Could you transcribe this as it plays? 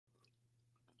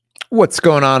What's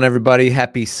going on, everybody?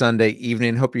 Happy Sunday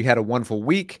evening. Hope you had a wonderful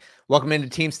week. Welcome into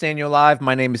Team Sztanyo Live.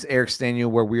 My name is Eric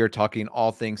Sztanyo, where we are talking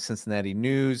all things Cincinnati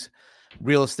news,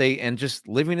 real estate, and just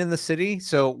living in the city.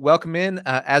 So welcome in.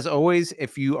 As always,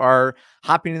 if you are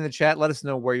hopping in the chat, let us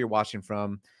know where you're watching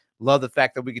from. Love the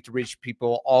fact that we get to reach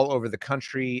people all over the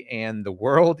country and the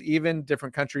world, even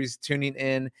different countries tuning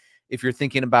in. If you're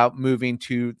thinking about moving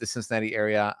to the Cincinnati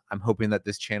area, I'm hoping that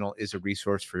this channel is a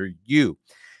resource for you.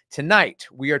 Tonight,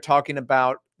 we are talking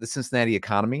about the Cincinnati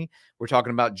economy. We're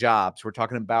talking about jobs. We're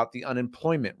talking about the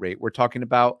unemployment rate. We're talking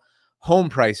about home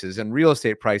prices and real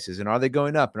estate prices, and are they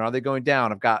going up and are they going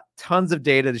down? I've got tons of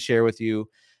data to share with you.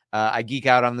 I geek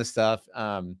out on this stuff.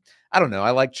 I don't know.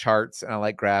 I like charts and I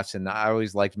like graphs, and I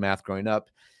always liked math growing up.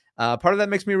 Part of that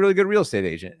makes me a really good real estate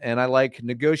agent, and I like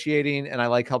negotiating, and I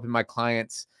like helping my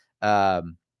clients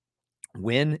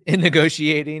win in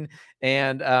negotiating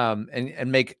and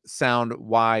make sound,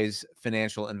 wise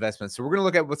financial investments. So we're going to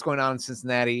look at what's going on in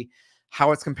Cincinnati,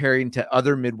 how it's comparing to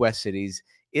other Midwest cities.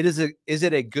 Is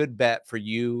it a good bet for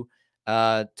you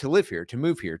to live here, to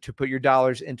move here, to put your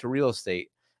dollars into real estate?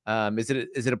 Is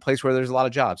it a place where there's a lot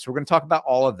of jobs? So we're going to talk about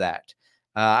all of that.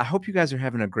 I hope you guys are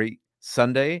having a great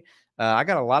Sunday. I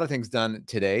got a lot of things done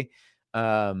today.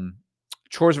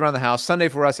 Chores around the house. Sunday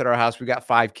for us at our house, we got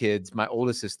 5 kids. My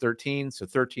oldest is 13, so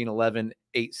 13, 11,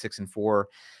 8, 6, and 4.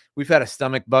 We've had a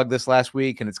stomach bug this last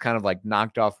week, and it's kind of like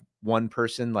knocked off one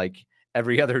person like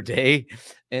every other day.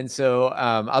 And so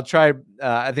I'll try.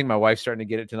 I think my wife's starting to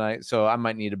get it tonight, so I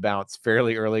might need to bounce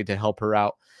fairly early to help her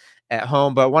out at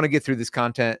home. But I want to get through this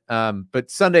content. But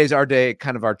Sunday is our day,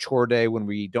 kind of our chore day when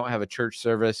we don't have a church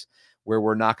service, where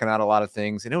we're knocking out a lot of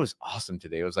things. And it was awesome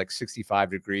today. It was like 65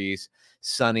 degrees,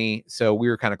 sunny. So we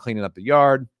were kind of cleaning up the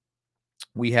yard.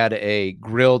 We had a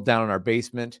grill down in our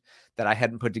basement that I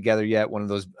hadn't put together yet. One of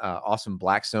those awesome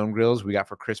Blackstone grills we got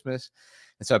for Christmas.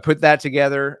 And so I put that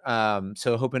together.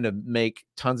 So hoping to make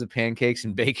tons of pancakes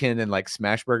and bacon and like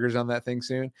smash burgers on that thing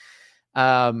soon. We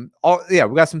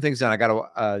got some things done. I got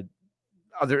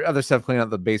other stuff cleaning out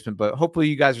the basement, but hopefully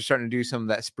you guys are starting to do some of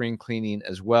that spring cleaning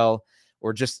as well,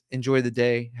 or just enjoy the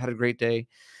day, had a great day.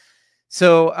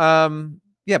 So,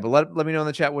 but let me know in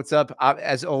the chat what's up.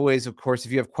 As always, of course,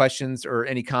 if you have questions or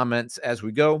any comments as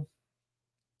we go,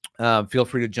 feel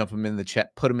free to jump them in the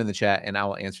chat, put them in the chat, and I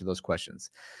will answer those questions.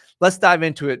 Let's dive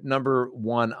into it. Number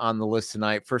 1 on the list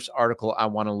tonight. First article I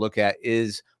want to look at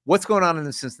is what's going on in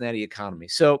the Cincinnati economy.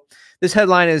 So this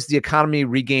headline is "The economy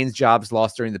regains jobs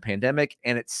lost during the pandemic,"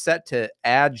 and it's set to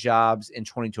add jobs in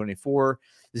 2024.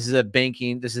 This is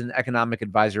an economic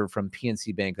advisor from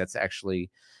PNC Bank that's actually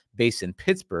based in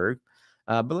Pittsburgh.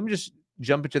 But let me just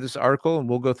jump into this article and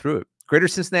we'll go through it. Greater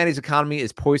Cincinnati's economy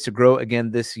is poised to grow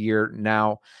again this year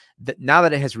now that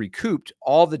it has recouped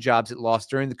all the jobs it lost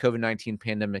during the COVID-19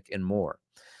 pandemic and more.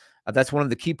 That's one of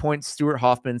the key points Stuart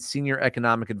Hoffman, senior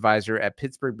economic advisor at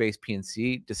Pittsburgh-based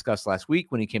PNC, discussed last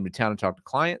week when he came to town and talked to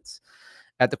clients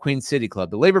at the Queen City Club.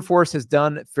 The labor force has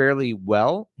done fairly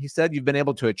well, he said. You've been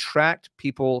able to attract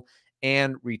people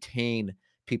and retain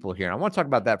people here. And I want to talk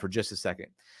about that for just a second.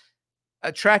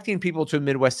 Attracting people to a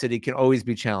Midwest city can always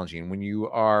be challenging when you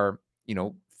are,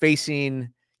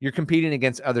 you're competing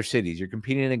against other cities. You're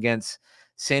competing against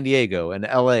San Diego and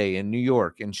LA and New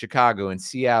York and Chicago and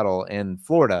Seattle and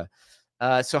Florida.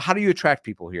 So how do you attract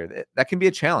people here? That can be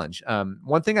a challenge.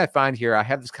 One thing I find here, I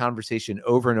have this conversation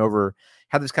over and over,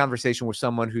 have this conversation with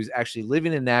someone who's actually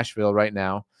living in Nashville right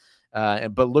now,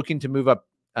 but looking to move up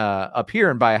here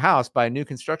and buy a new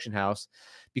construction house,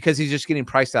 because he's just getting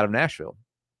priced out of Nashville.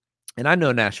 And I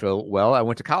know Nashville well. I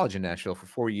went to college in Nashville for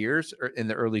 4 years in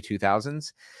the early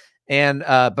 2000s. And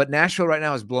but Nashville right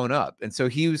now is blown up. And so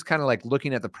he was kind of like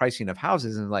looking at the pricing of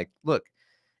houses and like, look,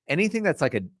 anything that's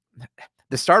like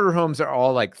the starter homes are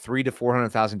all like $300,000 to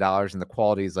 $400,000, and the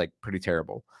quality is like pretty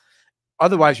terrible.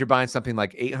 Otherwise, you're buying something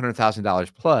like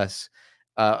 $800,000 plus,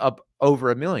 up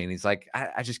over $1 million. He's like,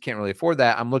 I just can't really afford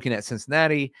that. I'm looking at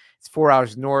Cincinnati. It's 4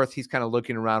 hours north. He's kind of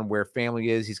looking around where family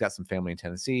is. He's got some family in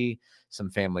Tennessee, some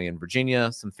family in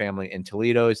Virginia, some family in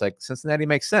Toledo. He's like, Cincinnati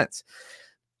makes sense.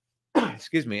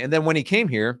 Excuse me. And then when he came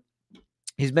here,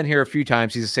 he's been here a few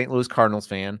times. He's a St. Louis Cardinals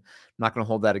fan. I'm not going to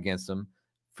hold that against him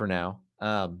for now.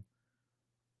 But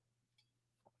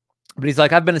he's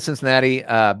like, I've been to Cincinnati,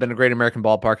 been a Great American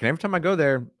Ballpark, and every time I go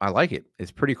there, I like it.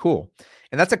 It's pretty cool.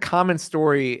 And that's a common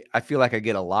story I feel like I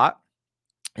get a lot,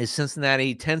 is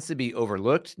Cincinnati tends to be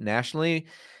overlooked nationally.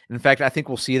 In fact, I think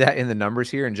we'll see that in the numbers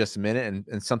here in just a minute,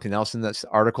 and something else in this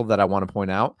article that I want to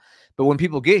point out. But when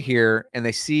people get here and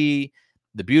they see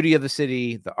the beauty of the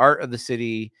city, the art of the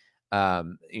city,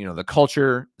 the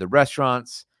culture, the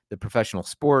restaurants, the professional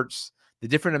sports, the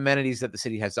different amenities that the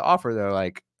city has to offer, they're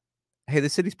like, hey,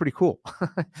 this city's pretty cool.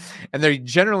 And they're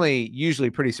usually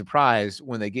pretty surprised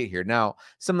when they get here. Now,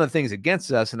 some of the things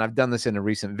against us, and I've done this in a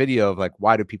recent video of like,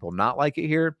 why do people not like it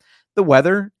here? The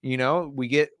weather,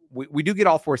 we do get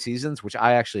all 4 seasons, which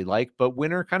I actually like, but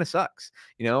winter kind of sucks.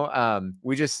 We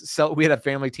had a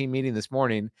family team meeting this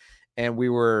morning, and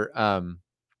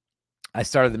I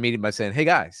started the meeting by saying, hey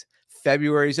guys,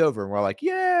 February's over. And we're like,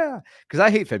 yeah, because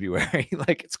I hate February.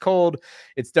 Like, it's cold,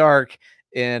 it's dark,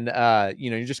 and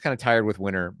you're just kind of tired with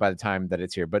winter by the time that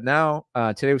it's here. But now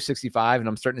today was 65, and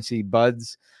I'm starting to see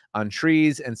buds on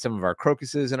trees, and some of our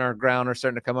crocuses in our ground are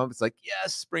starting to come up. It's like,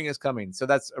 yes, spring is coming. So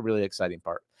that's a really exciting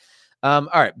part. All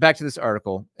right, back to this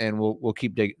article, and we'll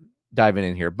keep diving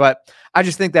in here. But I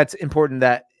just think that's important,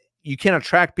 that you can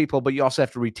attract people, but you also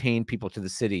have to retain people to the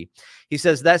city. He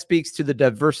says that speaks to the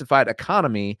diversified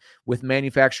economy with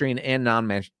manufacturing and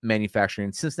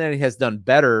non-manufacturing. Cincinnati has done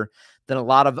better than a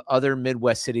lot of other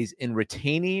Midwest cities in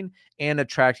retaining and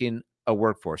attracting a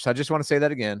workforce. So I just want to say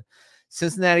that again.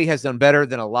 Cincinnati has done better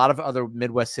than a lot of other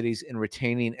Midwest cities in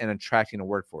retaining and attracting a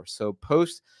workforce. So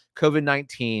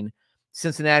post-COVID-19,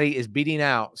 Cincinnati is beating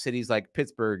out cities like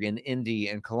Pittsburgh and Indy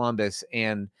and Columbus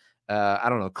and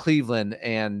Cleveland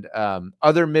and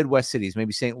other Midwest cities,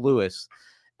 maybe St. Louis,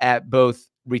 at both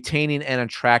retaining and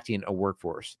attracting a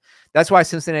workforce. That's why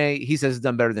Cincinnati, he says, has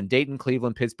done better than Dayton,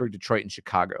 Cleveland, Pittsburgh, Detroit, and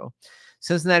Chicago.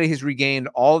 Cincinnati has regained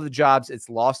all of the jobs it's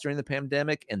lost during the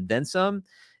pandemic and then some.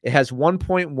 It has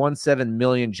 1.17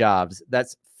 million jobs.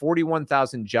 That's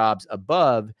 41,000 jobs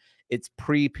above its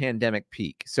pre-pandemic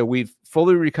peak. So we've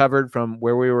fully recovered from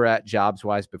where we were at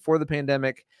jobs-wise before the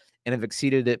pandemic, and have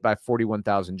exceeded it by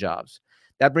 41,000 jobs.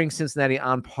 That brings Cincinnati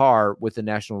on par with the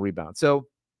national rebound. So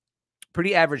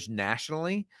pretty average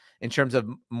nationally in terms of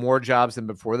more jobs than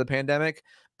before the pandemic.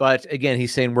 But again,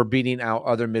 he's saying we're beating out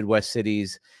other Midwest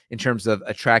cities in terms of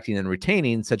attracting and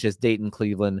retaining, such as Dayton,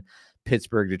 Cleveland,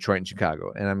 Pittsburgh, Detroit, and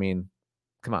Chicago. And I mean,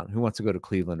 come on, who wants to go to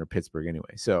Cleveland or Pittsburgh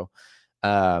anyway? So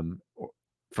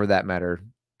for that matter,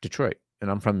 Detroit. And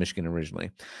I'm from Michigan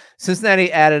originally.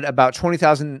 Cincinnati added about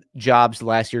 20,000 jobs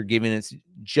last year, giving it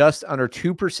just under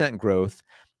 2% growth.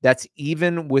 That's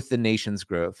even with the nation's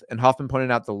growth. And Hoffman pointed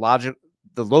out the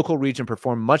local region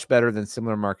performed much better than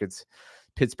similar markets,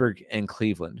 Pittsburgh and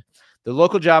Cleveland. The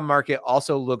local job market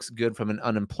also looks good from an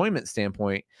unemployment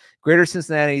standpoint. Greater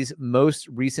Cincinnati's most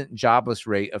recent jobless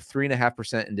rate of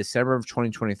 3.5% in December of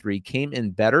 2023 came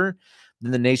in better than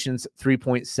the nation's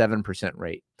 3.7%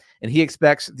 rate. And he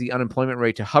expects the unemployment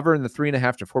rate to hover in the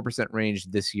 3.5% to 4% range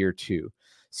this year too.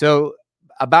 So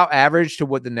about average to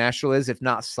what the national is, if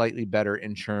not slightly better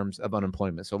in terms of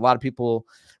unemployment. So a lot of people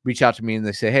reach out to me and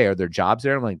they say, hey, are there jobs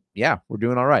there? I'm like, yeah, we're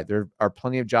doing all right. There are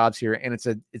plenty of jobs here. And it's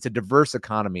a diverse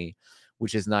economy,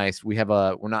 which is nice.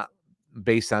 We're not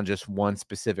based on just one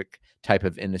specific type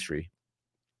of industry.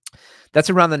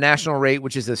 That's around the national rate,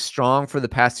 which is as strong for the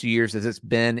past 2 years as it's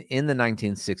been in the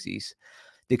 1960s.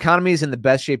 The economy is in the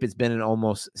best shape it's been in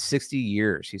almost 60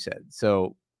 years, he said.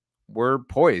 So we're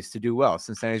poised to do well.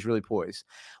 Cincinnati's really poised.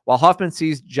 While Hoffman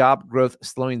sees job growth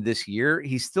slowing this year,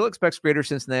 he still expects Greater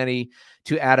Cincinnati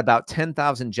to add about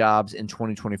 10,000 jobs in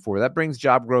 2024. That brings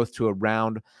job growth to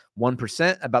around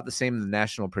 1%, about the same as the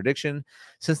national prediction.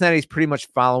 Cincinnati's pretty much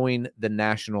following the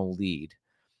national lead.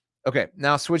 Okay,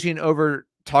 now switching over,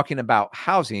 talking about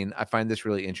housing, I find this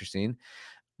really interesting.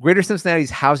 Greater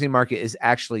Cincinnati's housing market is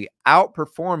actually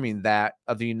outperforming that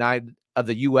of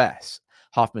the U.S.,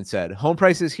 Hoffman said. Home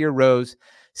prices here rose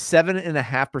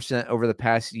 7.5% over the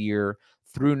past year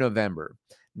through November.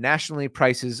 Nationally,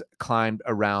 prices climbed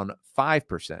around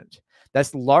 5%.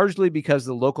 That's largely because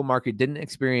the local market didn't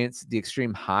experience the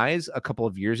extreme highs a couple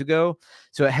of years ago,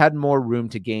 so it had more room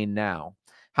to gain now.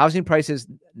 Housing prices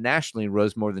nationally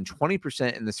rose more than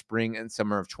 20% in the spring and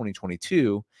summer of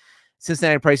 2022.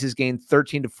 Cincinnati prices gained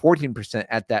 13 to 14%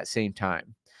 at that same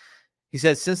time. He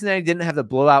says Cincinnati didn't have the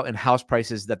blowout in house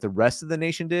prices that the rest of the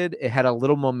nation did. It had a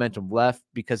little momentum left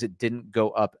because it didn't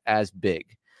go up as big.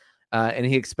 And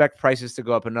he expects prices to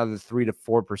go up another 3 to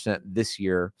 4% this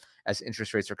year as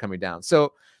interest rates are coming down.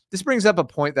 So this brings up a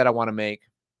point that I want to make.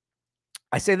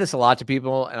 I say this a lot to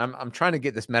people, and I'm trying to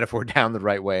get this metaphor down the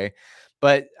right way.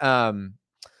 But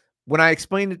when I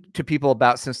explain to people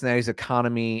about Cincinnati's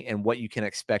economy and what you can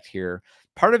expect here,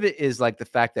 part of it is like the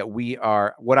fact that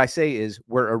what I say is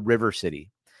we're a river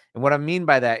city. And what I mean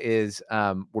by that is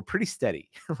we're pretty steady.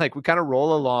 Like we kind of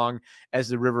roll along as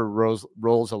the river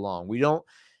rolls along. We don't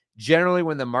generally,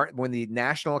 when the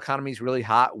national economy is really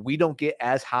hot, we don't get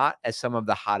as hot as some of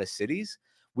the hottest cities.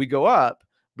 We go up,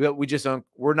 but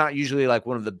we're not usually like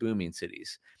one of the booming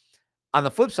cities. On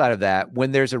the flip side of that,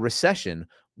 when there's a recession,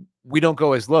 we don't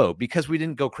go as low because we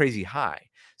didn't go crazy high.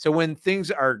 So when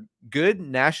things are good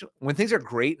when things are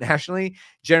great nationally,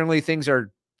 generally things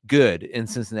are good in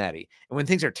Cincinnati. And when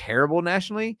things are terrible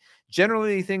nationally,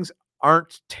 generally things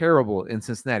aren't terrible in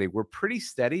Cincinnati. We're pretty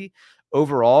steady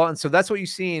overall. And so that's what you've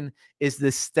seen is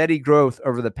this steady growth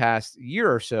over the past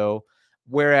year or so,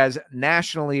 whereas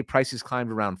nationally prices climbed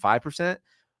around 5%.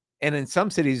 And in some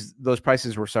cities, those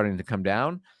prices were starting to come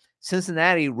down.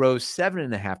 Cincinnati rose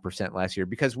 7.5% last year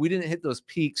because we didn't hit those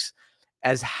peaks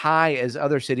as high as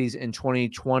other cities in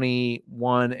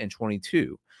 2021 and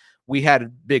 22. We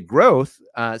had big growth.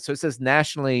 So it says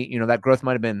nationally, that growth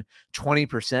might have been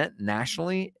 20%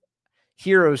 nationally.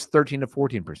 Here it was 13 to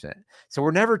 14%. So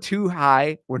we're never too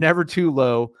high. We're never too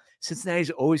low. Cincinnati's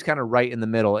always kind of right in the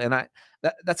middle. And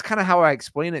that's kind of how I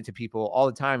explain it to people all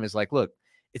the time is like, look,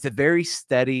 it's a very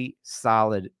steady,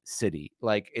 solid city.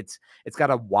 Like it's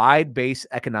got a wide base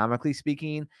economically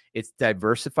speaking. It's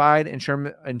diversified in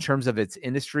terms of its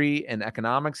industry and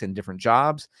economics and different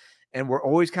jobs. And we're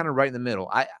always kind of right in the middle.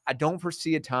 I don't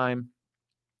foresee a time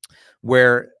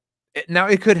where now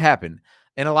it could happen.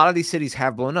 And a lot of these cities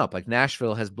have blown up, like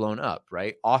Nashville has blown up,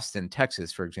 right? Austin,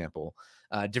 Texas, for example,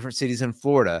 different cities in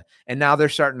Florida. And now they're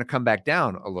starting to come back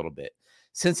down a little bit.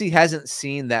 Since he hasn't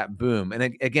seen that boom. And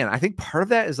again, I think part of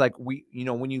that is like when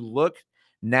you look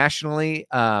nationally,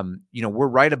 we're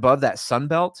right above that Sun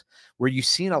Belt where you've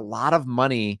seen a lot of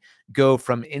money go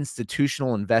from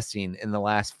institutional investing in the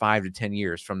last 5 to 10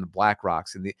 years from the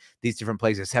BlackRocks and these different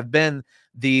places have been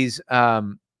these,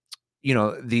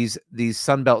 these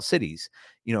Sun Belt cities,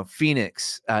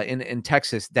 Phoenix, in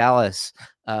Texas, Dallas,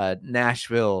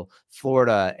 Nashville,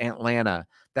 Florida, Atlanta.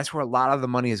 That's where a lot of the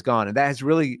money has gone. And that has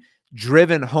really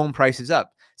driven home prices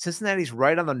up. Cincinnati's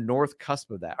right on the north cusp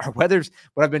of that. Our weather's,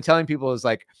 what I've been telling people is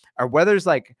like, our weather's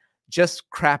like just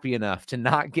crappy enough to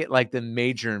not get like the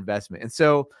major investment. And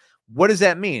so what does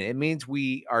that mean? It means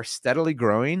we are steadily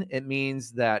growing. It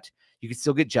means that you can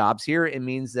still get jobs here. It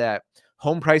means that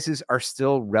home prices are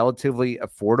still relatively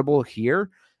affordable here.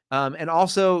 And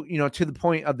also, to the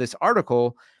point of this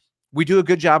article, we do a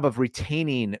good job of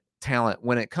retaining talent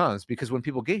when it comes, because when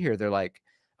people get here, they're like,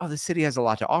 oh, this city has a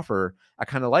lot to offer. I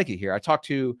kind of like it here. I talked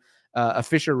to a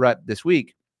Fischer rep this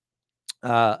week,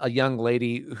 a young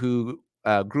lady who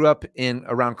grew up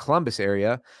around Columbus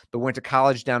area, but went to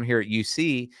college down here at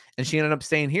UC, and she ended up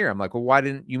staying here. I'm like, well, why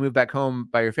didn't you move back home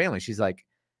by your family? She's like,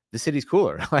 the city's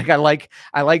cooler. Like I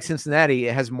like Cincinnati.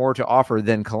 It has more to offer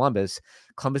than Columbus.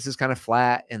 Columbus is kind of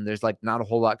flat and there's like not a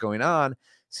whole lot going on.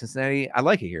 Cincinnati, I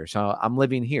like it here. So I'm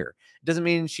living here. It doesn't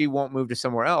mean she won't move to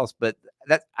somewhere else, but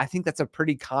I think that's a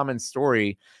pretty common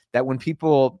story that when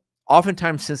people,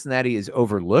 oftentimes Cincinnati is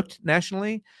overlooked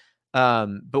nationally.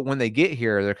 But when they get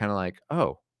here, they're kind of like,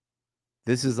 oh,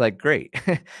 this is like great.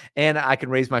 And I can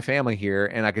raise my family here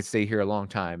and I could stay here a long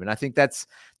time. And I think that's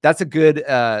a good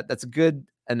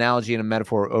analogy and a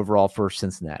metaphor overall for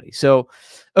Cincinnati. So,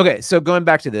 okay. So going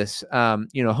back to this,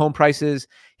 home prices,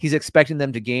 he's expecting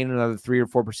them to gain another 3 or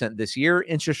 4% this year.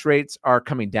 Interest rates are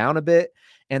coming down a bit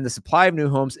and the supply of new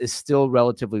homes is still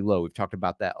relatively low. We've talked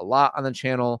about that a lot on the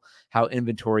channel, how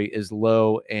inventory is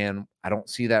low. And I don't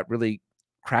see that really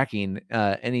cracking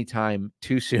anytime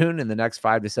too soon in the next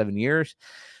 5 to 7 years.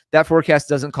 That forecast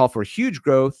doesn't call for huge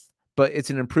growth, but it's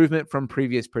an improvement from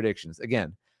previous predictions.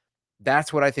 Again,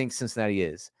 that's what I think Cincinnati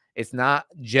is. It's not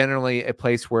generally a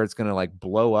place where it's going to like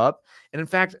blow up. And in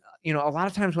fact, a lot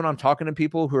of times when I'm talking to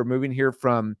people who are moving here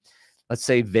from, let's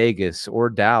say, Vegas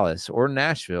or Dallas or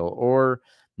Nashville or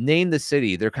name the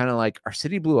city, they're kind of like, our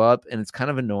city blew up and it's kind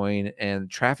of annoying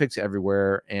and traffic's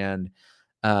everywhere. And,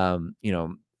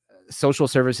 social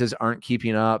services aren't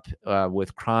keeping up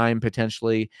with crime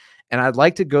potentially. And I'd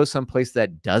like to go someplace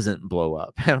that doesn't blow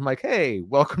up. And I'm like, hey,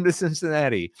 welcome to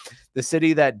Cincinnati, the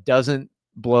city that doesn't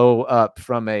blow up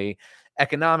from a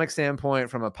economic standpoint,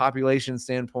 from a population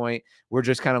standpoint. We're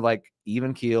just kind of like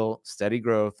even keel, steady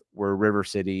growth. We're a river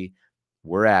city.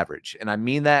 We're average. And I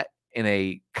mean that in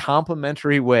a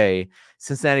complimentary way.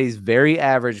 Cincinnati is very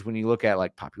average when you look at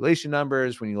like population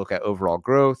numbers, when you look at overall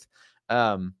growth.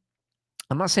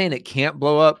 I'm not saying it can't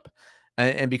blow up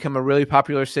and become a really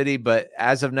popular city, but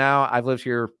as of now, I've lived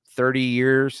here 30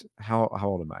 years. How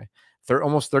old am I?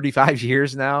 Almost 35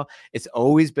 years now. It's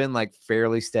always been like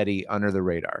fairly steady under the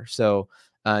radar. So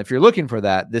if you're looking for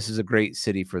that, this is a great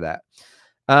city for that.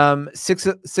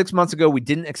 6 months ago, we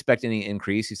didn't expect any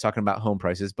increase. He's talking about home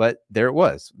prices, but there it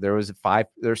was. There was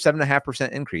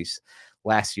 7.5% increase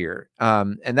last year.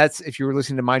 And that's, if you were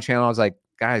listening to my channel, I was like,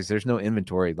 guys, there's no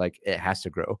inventory. Like it has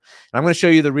to grow. And I'm going to show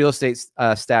you the real estate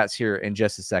stats here in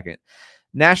just a second.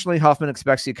 Nationally, Hoffman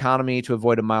expects the economy to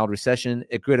avoid a mild recession.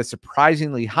 It grew at a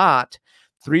surprisingly hot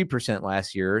 3%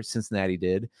 last year. Cincinnati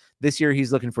did. This year,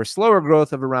 he's looking for slower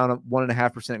growth of around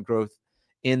 1.5% growth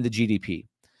in the GDP.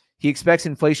 He expects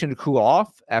inflation to cool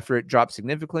off after it drops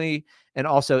significantly, and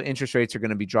also interest rates are going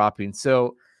to be dropping.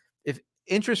 So if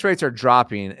interest rates are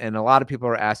dropping, and a lot of people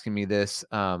are asking me this,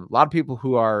 a lot of people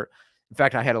who are, in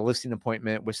fact, I had a listing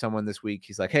appointment with someone this week.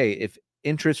 He's like, hey, if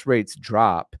interest rates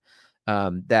drop,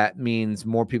 that means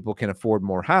more people can afford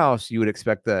more house. You would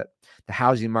expect the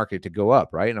housing market to go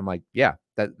up, right? And I'm like, yeah,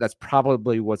 that's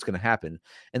probably what's going to happen.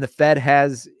 And the Fed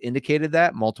has indicated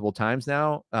that multiple times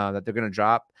now, that they're going to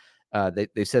drop.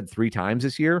 They said 3 times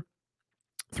this year,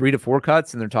 3 to 4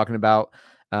 cuts, and they're talking about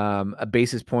a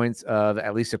basis points of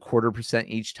at least 0.25%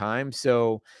 each time.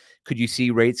 So could you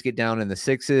see rates get down in the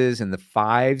 6s and the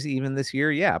 5s even this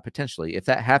year? Yeah, potentially. If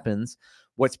that happens,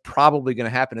 what's probably going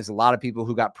to happen is a lot of people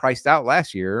who got priced out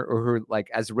last year, or who, like,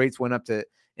 as rates went up to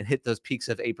and hit those peaks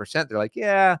of 8%, they're like,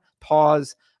 yeah,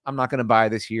 pause. I'm not going to buy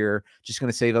this year. Just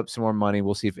going to save up some more money.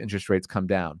 We'll see if interest rates come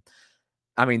down.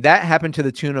 I mean, that happened to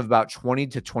the tune of about 20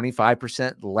 to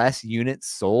 25% less units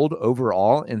sold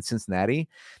overall in Cincinnati.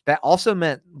 That also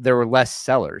meant there were less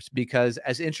sellers, because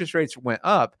as interest rates went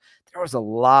up, there was a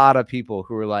lot of people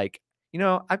who were like,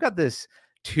 I've got this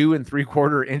 2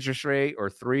 3/4 interest rate, or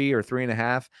 3 or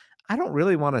 3.5. I don't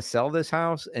really want to sell this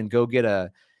house and go get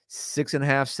a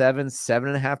 6.5, 7,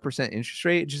 7.5% interest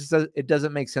rate. It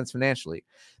doesn't make sense financially.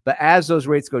 But as those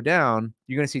rates go down,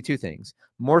 you're going to see 2 things.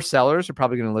 More sellers are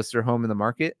probably going to list their home in the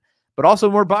market, but also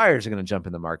more buyers are going to jump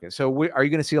in the market. So are you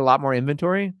going to see a lot more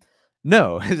inventory?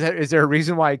 No. Is there a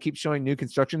reason why I keep showing new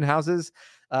construction houses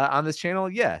on this channel?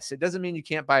 Yes. It doesn't mean you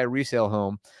can't buy a resale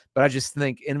home, but I just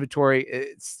think inventory,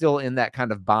 it's still in that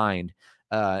kind of bind,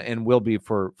 and will be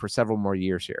for several more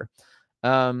years here.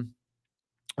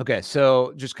 Okay,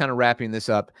 so just kind of wrapping this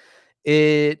up,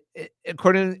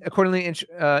 accordingly,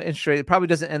 interest rate, it probably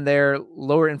doesn't end there.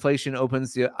 Lower inflation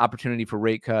opens the opportunity for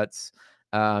rate cuts,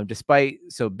 despite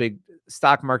big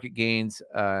stock market gains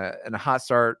and a hot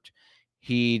start.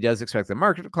 He does expect the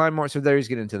market to climb more. So there he's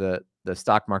getting into the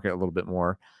stock market a little bit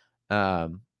more.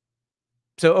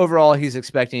 So overall, he's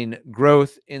expecting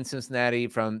growth in Cincinnati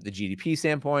from the GDP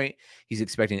standpoint. He's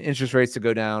expecting interest rates to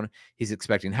go down. He's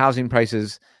expecting housing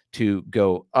prices to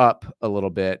go up a little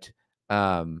bit.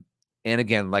 And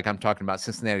again, like I'm talking about,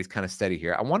 Cincinnati's kind of steady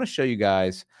here. I want to show you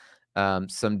guys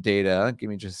some data. Give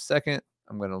me just a second.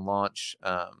 I'm going to launch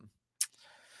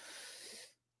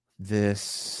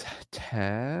this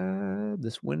tab,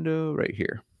 this window right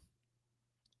here.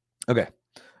 Okay.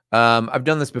 I've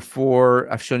done this before.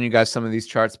 I've shown you guys some of these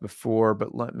charts before,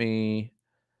 but let me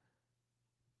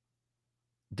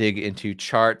dig into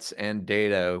charts and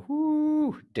data.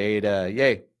 Woo, data.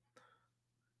 Yay.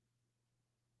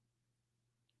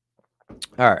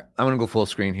 All right. I'm going to go full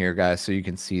screen here, guys, so you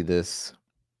can see this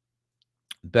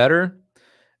better.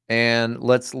 And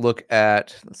let's look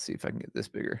at, let's see if I can get this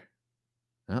bigger.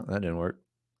 Oh, that didn't work.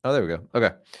 Oh, there we go.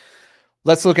 Okay.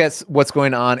 Let's look at what's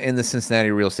going on in the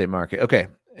Cincinnati real estate market. Okay.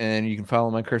 And you can follow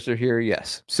my cursor here.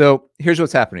 Yes. So here's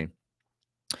what's happening.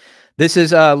 This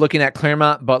is looking at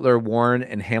Claremont, Butler, Warren,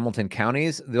 and Hamilton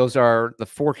counties. Those are the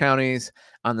 4 counties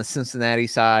on the Cincinnati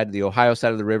side, the Ohio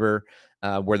side of the river,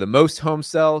 where the most homes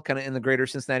sell, kind of in the greater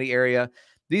Cincinnati area.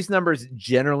 These numbers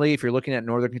generally, if you're looking at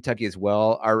Northern Kentucky as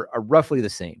well, are roughly the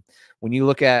same. When you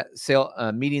look at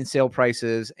median sale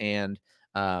prices and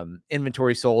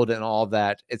inventory sold and all of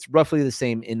that, it's roughly the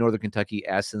same in Northern Kentucky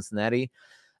as Cincinnati.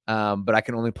 But I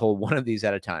can only pull one of these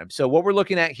at a time. So what we're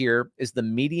looking at here is the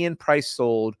median price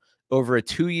sold over a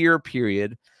 2-year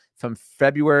period from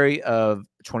February of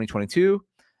 2022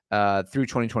 through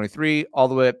 2023, all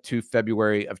the way up to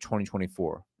February of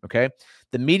 2024. Okay.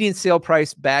 The median sale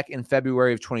price back in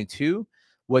February of 22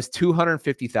 was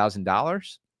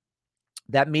 $250,000.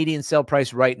 That median sale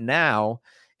price right now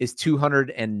is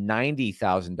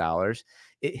 $290,000.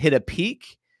 It hit a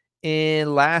peak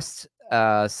in last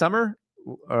summer.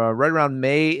 Right around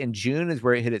May and June is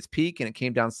where it hit its peak, and it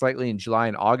came down slightly in July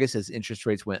and August as interest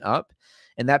rates went up.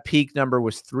 And that peak number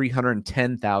was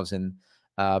 $310,000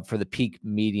 for the peak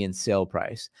median sale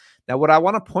price. Now, what I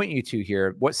want to point you to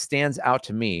here, what stands out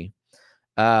to me,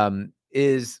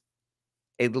 is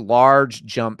a large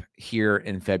jump here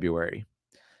in February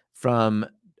from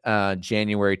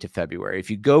January to February.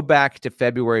 If you go back to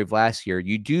February of last year,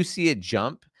 you do see a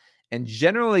jump, and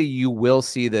generally you will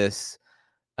see this.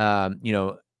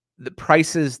 The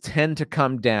prices tend to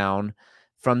come down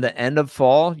from the end of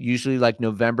fall, usually like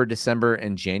November, December,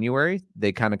 and January.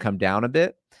 They kind of come down a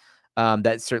bit.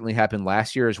 That certainly happened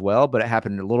last year as well, but it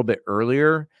happened a little bit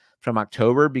earlier from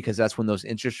October, because that's when those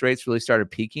interest rates really started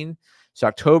peaking. So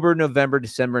October, November,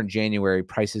 December, and January,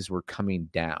 prices were coming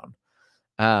down.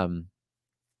 And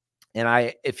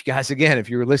if you guys, again, if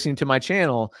you were listening to my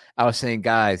channel, I was saying,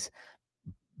 guys,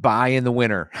 buy in the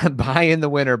winter, buy in the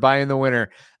winter, buy in the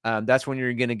winter. That's when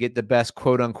you're going to get the best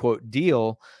quote unquote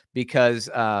deal, because,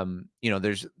 you know,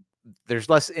 there's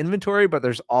less inventory, but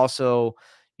there's also,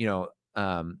 you know,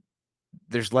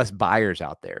 there's less buyers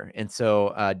out there. And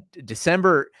so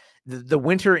December, the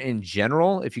winter in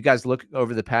general, if you guys look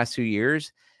over the past 2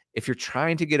 years, if you're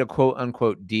trying to get a quote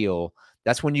unquote deal,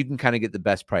 that's when you can kind of get the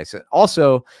best price.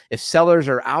 Also, if sellers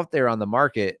are out there on the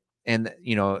market, and,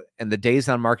 you know, and the days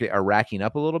on market are racking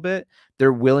up a little bit,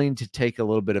 they're willing to take a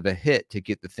little bit of a hit to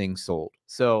get the thing sold.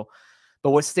 So,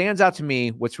 but what stands out to me,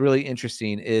 what's really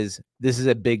interesting, is this is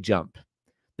a big jump.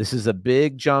 This is a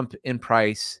big jump in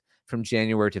price from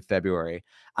January to February.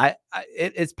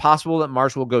 It's possible that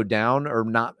March will go down, or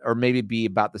not, or maybe be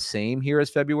about the same here as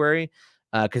February,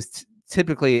 because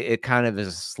typically it kind of is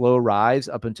a slow rise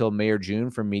up until May or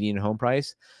June for median home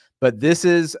price. But this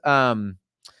is kind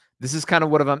of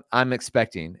what I'm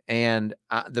expecting. And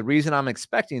the reason I'm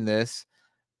expecting this,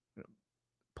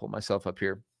 pull myself up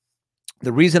here.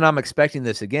 The reason I'm expecting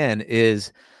this again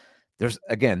is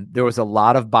there was a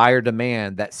lot of buyer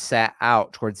demand that sat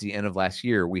out towards the end of last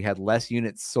year. We had less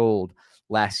units sold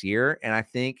last year. And I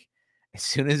think as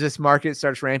soon as this market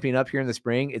starts ramping up here in the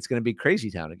spring, it's going to be crazy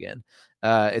town again.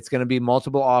 It's going to be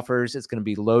multiple offers. It's going to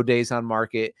be low days on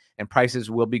market, and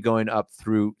prices will be going up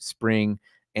through spring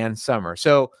and summer.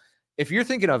 So if you're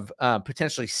thinking of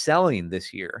potentially selling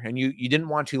this year, and you didn't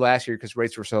want to last year because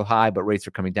rates were so high, but rates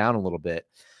are coming down a little bit,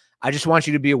 I just want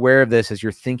you to be aware of this as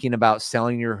you're thinking about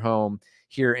selling your home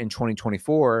here in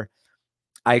 2024.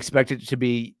 I expect it to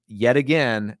be, yet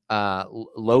again,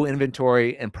 low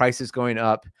inventory and prices going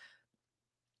up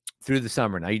through the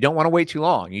summer. Now, you don't want to wait too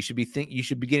long. You should be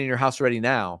getting your house ready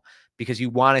now, because you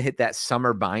want to hit that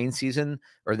summer buying season,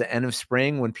 or the end of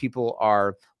spring, when people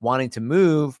are wanting to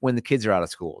move when the kids are out of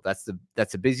school. That's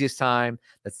the busiest time.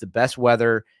 That's the best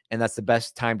weather, and that's the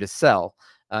best time to sell.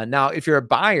 Now, if you're a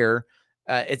buyer,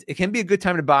 it can be a good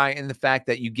time to buy, in the fact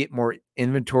that you get more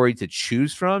inventory to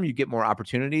choose from, you get more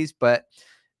opportunities, but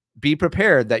be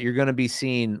prepared that you're going to be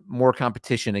seeing more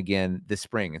competition again this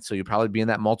spring. And so you'll probably be in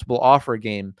that multiple offer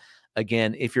game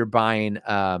again if you're buying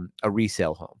a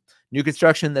resale home. New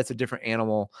construction, that's a different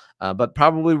animal, but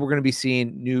probably we're going to be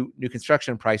seeing new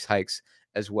construction price hikes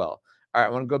as well. All right, I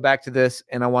want to go back to this,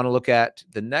 and I want to look at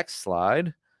the next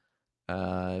slide,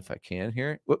 if I can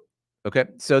here. Whoop. Okay,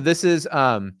 so this is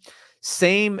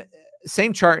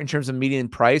same chart in terms of median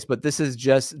price, but this is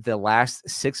just the last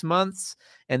 6 months,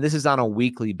 and this is on a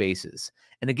weekly basis.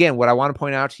 And again, what I want to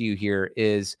point out to you here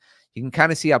is you can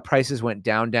kind of see how prices went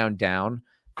down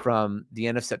from the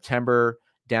end of September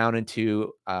down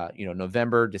into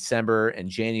November, December, and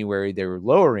January. They were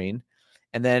lowering,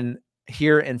 and then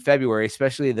here in February,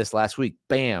 especially this last week,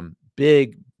 bam,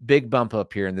 big bump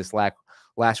up here in this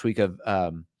last week of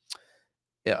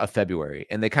February,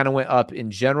 and they kind of went up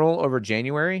in general over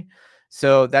January.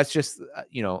 So that's just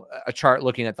a chart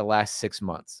looking at the last 6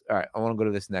 months. All right, I want to go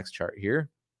to this next chart here,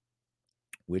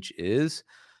 which is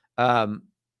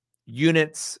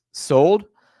units sold,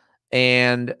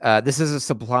 and this is a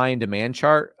supply and demand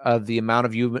chart of the amount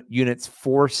of units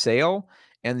for sale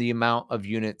and the amount of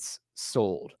units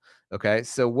sold. Okay,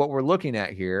 so what we're looking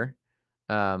at here,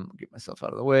 get myself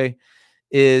out of the way,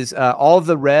 is all of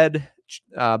the red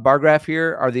bar graph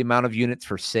here are the amount of units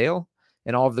for sale,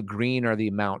 and all of the green are the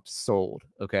amount sold.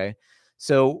 Okay,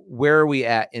 so where are we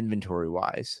at inventory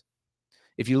wise?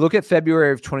 If you look at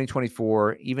February of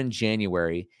 2024, even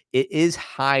January, it is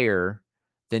higher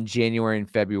than January and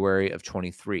February of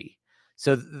 23.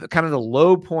 So kind of the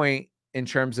low point in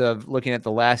terms of looking at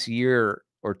the last year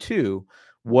or two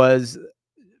was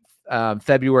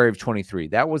February of 23.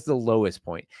 That was the lowest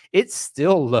point. It's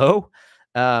still low.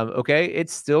 Okay,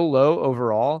 it's still low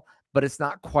overall, but it's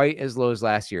not quite as low as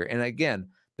last year. And again,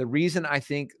 the reason I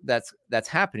think that's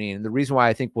happening, and the reason why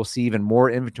I think we'll see even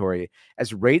more inventory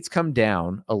as rates come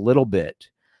down a little bit,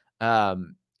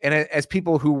 and as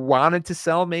people who wanted to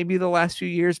sell maybe the last few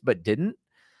years but didn't,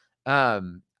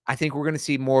 I think we're going to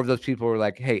see more of those people who are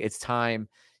like, hey, it's time.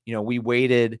 We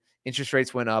waited, interest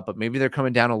rates went up, but maybe they're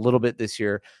coming down a little bit this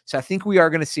year. So I think we are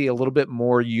going to see a little bit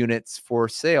more units for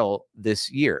sale this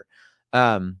year.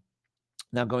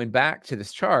 Now going back to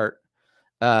this chart,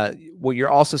 what you're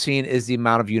also seeing is the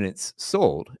amount of units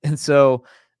sold. And so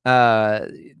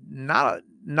not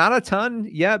a ton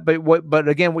yet, but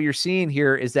again, what you're seeing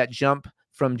here is that jump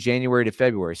from January to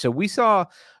February. So we saw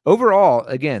overall,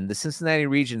 again, the Cincinnati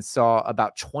region saw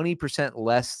about 20%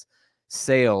 less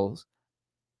sales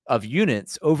of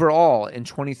units overall in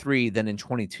 23 than in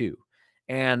 22.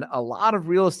 And a lot of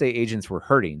real estate agents were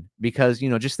hurting because,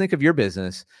 just think of your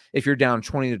business. If you're down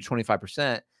 20 to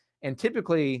 25%, and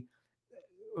typically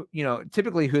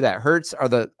who that hurts are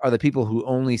the people who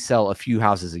only sell a few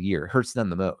houses a year. It hurts them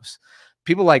the most.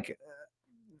 People like,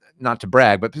 not to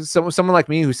brag, but someone like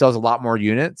me who sells a lot more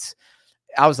units,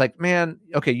 I was like, man,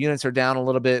 okay, units are down a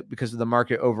little bit because of the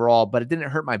market overall, but it didn't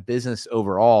hurt my business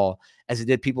overall as it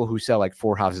did people who sell like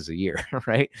 4 houses a year,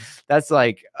 right? That's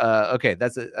like, okay,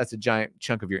 that's a giant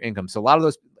chunk of your income. So a lot of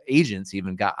those agents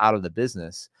even got out of the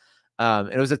business.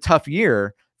 And it was a tough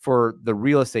year for the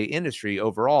real estate industry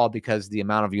overall because the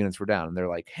amount of units were down. And they're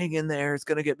like, hang in there, it's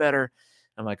going to get better.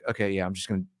 I'm like, okay, yeah, I'm just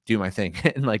going to do my thing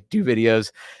and like do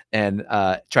videos and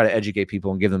try to educate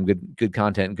people and give them good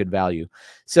content and good value.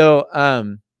 So,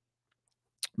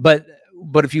 but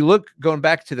if you look, going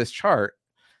back to this chart,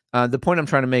 the point I'm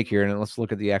trying to make here, and let's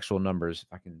look at the actual numbers.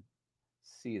 If I can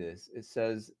see this, it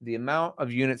says the amount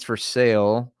of units for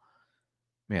sale,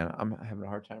 man, I'm having a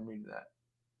hard time reading that,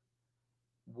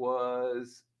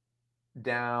 was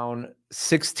down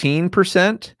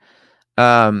 16%.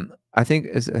 I think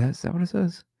is that what it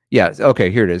says? Yeah.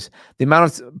 Okay. Here it is. The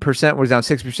amount of percent was down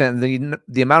 6%.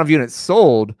 The amount of units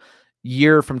sold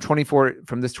year from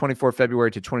this 24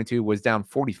 February to 22 was down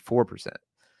 44%.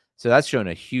 So that's showing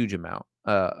a huge amount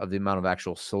of the amount of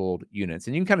actual sold units.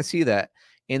 And you can kind of see that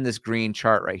in this green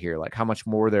chart right here, like how much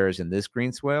more there is in this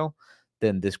green swale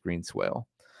than this green swale.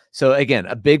 So again,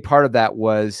 a big part of that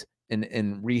was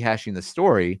in rehashing the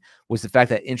story was the fact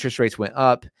that interest rates went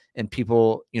up and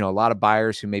people, a lot of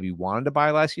buyers who maybe wanted to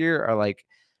buy last year are like,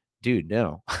 dude,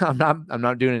 no, I'm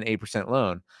not doing an 8%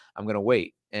 loan. I'm going to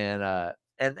wait. And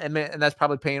that's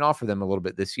probably paying off for them a little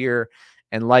bit this year.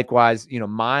 And likewise,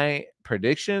 my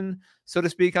prediction, so to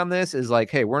speak, on this is like,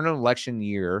 hey, we're in an election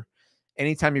year.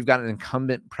 Anytime you've got an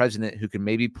incumbent president who can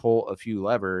maybe pull a few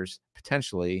levers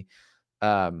potentially,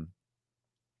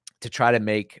 to try to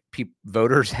make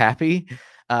voters happy,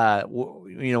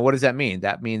 what does that mean?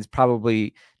 That means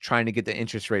probably trying to get the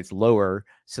interest rates lower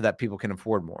so that people can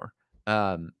afford more.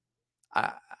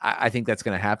 I think that's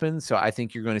going to happen. So I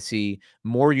think you're going to see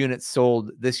more units sold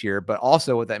this year, but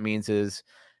also what that means is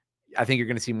I think you're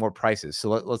going to see more prices. So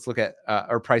let's look at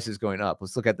our prices going up.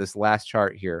 Let's look at this last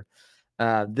chart here.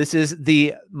 This is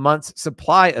the month's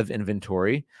supply of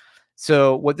inventory.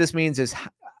 So what this means is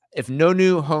if no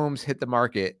new homes hit the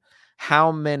market,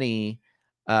 how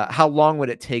long would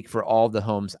it take for all the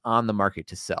homes on the market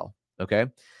to sell? Okay.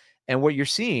 And what you're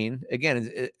seeing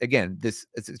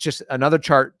it's just another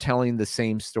chart telling the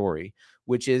same story,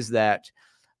 which is that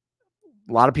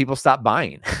a lot of people stopped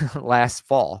buying last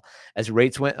fall as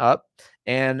rates went up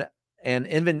and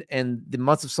the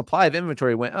months of supply of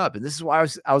inventory went up. And this is why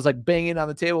I was like banging on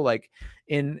the table, like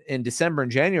in December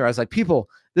and January, I was like, people,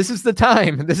 this is the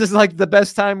time. This is like the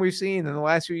best time we've seen in the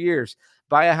last few years.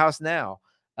 Buy a house now.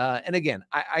 And again,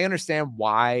 I understand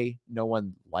why no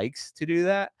one likes to do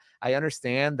that. I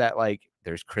understand that like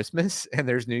there's Christmas and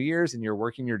there's New Year's and you're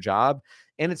working your job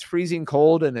and it's freezing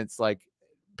cold and it's like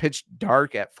pitch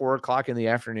dark at 4 o'clock in the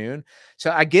afternoon.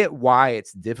 So I get why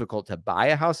it's difficult to buy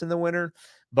a house in the winter.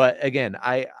 But again,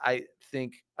 I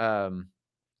think in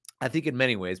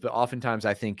many ways, but oftentimes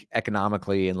I think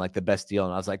economically and like the best deal.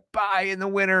 And I was like, buy in the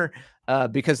winter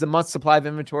because the month's supply of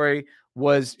inventory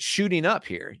was shooting up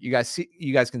here. You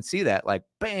guys can see that, like,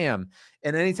 bam.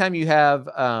 And anytime you have,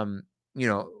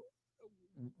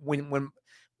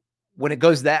 when it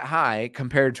goes that high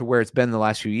compared to where it's been the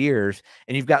last few years,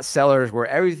 and you've got sellers where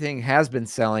everything has been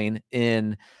selling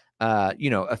in,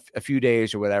 a few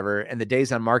days or whatever, and the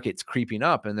days on market's creeping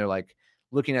up, and they're like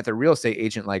looking at the real estate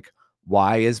agent like,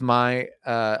 why is my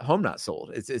home not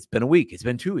sold? It's been a week. It's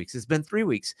been 2 weeks. It's been 3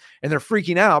 weeks. And they're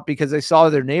freaking out because they saw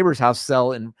their neighbor's house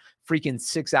sell in freaking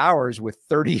 6 hours with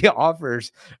 30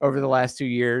 offers over the last 2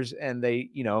 years. And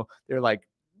they're like,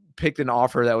 picked an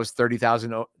offer that was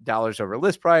 $30,000 over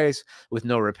list price with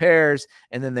no repairs.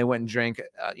 And then they went and drank,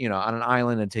 on an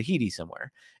island in Tahiti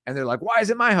somewhere. And they're like, why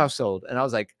isn't my house sold? And I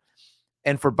was like,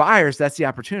 and for buyers, that's the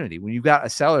opportunity. When you've got a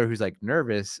seller who's like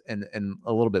nervous and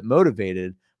a little bit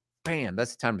motivated, bam,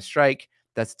 that's the time to strike.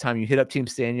 That's the time you hit up Team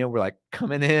Sztanyo. We're like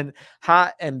coming in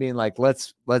hot and being like,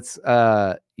 let's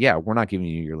we're not giving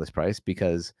you your list price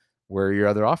because where are your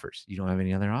other offers? You don't have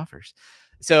any other offers.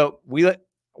 So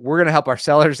we're going to help our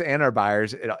sellers and our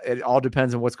buyers. It all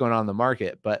depends on what's going on in the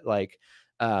market. But like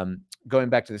going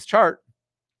back to this chart,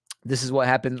 this is what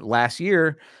happened last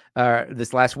year,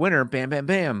 this last winter, bam, bam,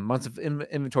 bam, months of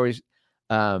inventories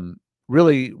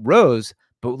really rose.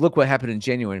 But look what happened in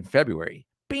January and February.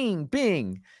 Bing,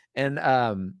 bing.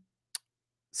 And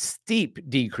steep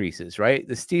decreases, right?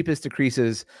 The steepest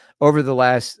decreases over the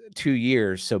last 2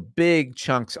 years. So big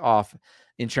chunks off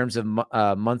in terms of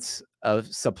months of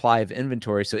supply of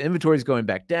inventory. So inventory is going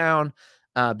back down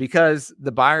because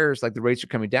the buyers, like the rates are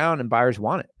coming down and buyers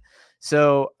want it.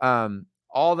 So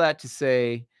all that to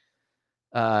say,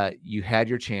 you had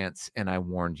your chance and I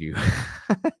warned you.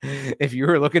 If you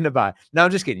were looking to buy. No,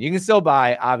 I'm just kidding. You can still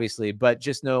buy, obviously, but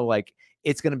just know like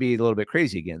it's going to be a little bit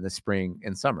crazy again this spring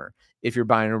and summer. If you're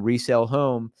buying a resale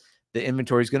home, the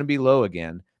inventory is going to be low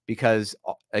again because,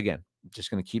 again, just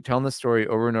going to keep telling the story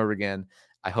over and over again.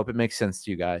 I hope it makes sense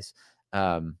to you guys,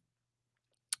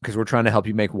 because we're trying to help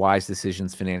you make wise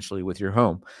decisions financially with your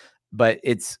home. But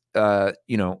it's, when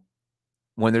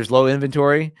there's low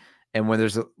inventory and when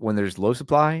there's low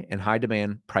supply and high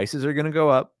demand, prices are going to go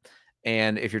up.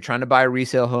 And if you're trying to buy a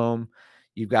resale home,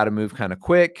 you've got to move kind of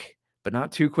quick, but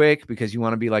not too quick because you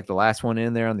want to be like the last one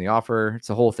in there on the offer. It's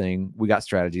a whole thing. We got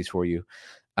strategies for you.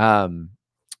 And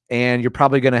you're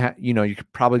probably going to you're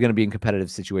probably going to be in competitive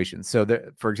situations. So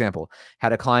for example,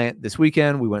 had a client this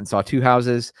weekend, we went and saw 2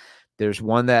 houses. There's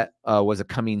one that was a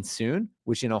coming soon,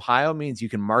 which in Ohio means you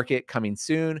can market coming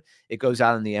soon. It goes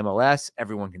out in the MLS.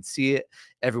 Everyone can see it.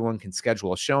 Everyone can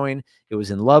schedule a showing. It was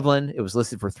in Loveland. It was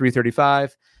listed for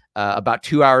 $335. About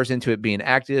 2 hours into it being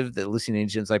active, the listing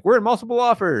agent's like, we're in multiple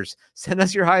offers. Send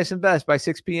us your highest and best by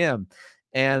 6 p.m.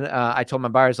 And I told my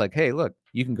buyers, like, hey, look,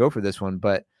 you can go for this one,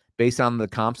 but based on the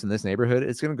comps in this neighborhood,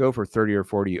 it's going to go for 30 or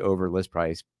 40 over list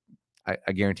price.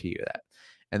 I guarantee you that.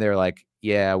 And they're like,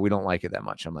 yeah, we don't like it that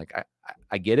much. I'm like,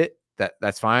 I get it.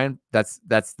 That's fine. That's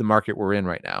the market we're in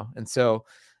right now. And so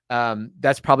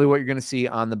that's probably what you're going to see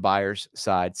on the buyer's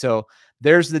side. So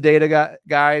there's the data,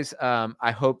 guys.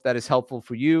 I hope that is helpful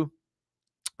for you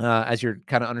as you're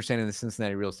kind of understanding the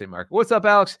Cincinnati real estate market. What's up,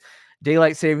 Alex?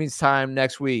 Daylight savings time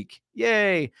next week.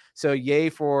 Yay. So yay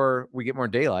for we get more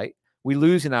daylight. We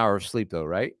lose an hour of sleep though,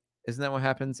 right? Isn't that what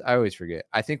happens? I always forget.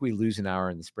 I think we lose an hour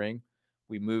in the spring.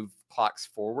 We move clocks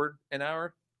forward an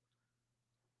hour.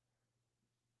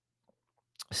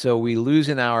 So we lose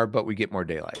an hour, but we get more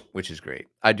daylight, which is great.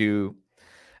 I do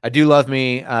love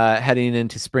me heading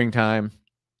into springtime,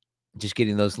 just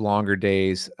getting those longer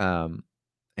days.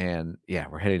 And yeah,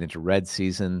 we're heading into red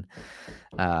season,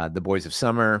 the boys of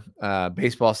summer,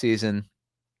 baseball season.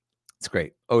 It's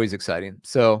great. Always exciting.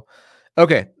 So,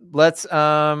 okay, let's,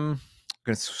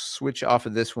 going to switch off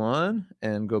of this one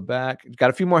and go back.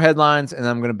 Got a few more headlines, and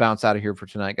I'm going to bounce out of here for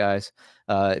tonight, guys.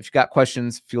 If you got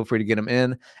questions, feel free to get them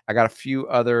in. I got a few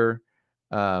other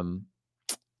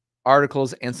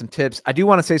articles and some tips. I do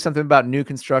want to say something about new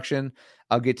construction.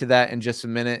 I'll get to that in just a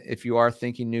minute. If you are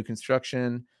thinking new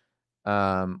construction,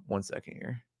 1 second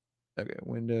here. Okay,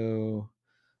 window.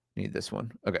 Need this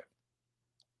one. Okay.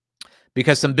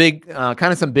 Because some big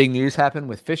news happened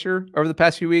with Fischer over the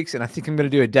past few weeks, and I think I'm going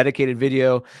to do a dedicated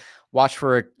video. Watch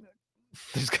for a.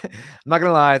 I'm not going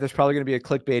to lie, there's probably going to be a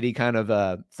clickbaity kind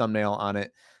of thumbnail on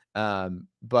it.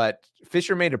 But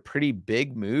Fischer made a pretty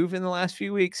big move in the last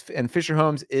few weeks, and Fischer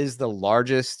Homes is the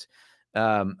largest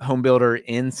home builder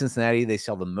in Cincinnati. They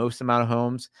sell the most amount of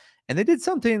homes, and they did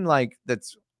something like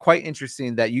that's quite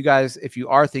interesting that you guys, if you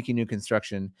are thinking new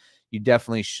construction, you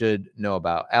definitely should know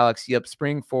about. Alex, yep,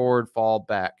 spring forward, fall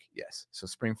back. Yes, so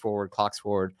spring forward, clocks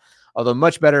forward. Although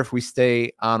much better if we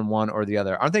stay on one or the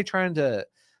other. Aren't they trying to,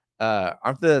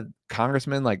 aren't the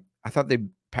congressmen, like, I thought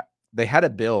they had a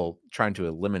bill trying to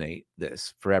eliminate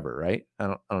this forever, right? I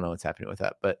don't know what's happening with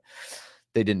that, but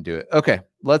they didn't do it. Okay,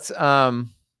 let's, so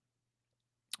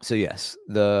yes,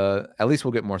 at least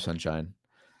we'll get more sunshine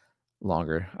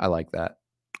longer. I like that.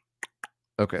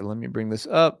 Okay, let me bring this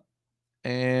up.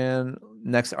 And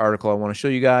next article I want to show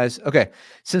you guys. Okay,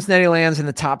 Cincinnati lands in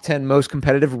the top 10 most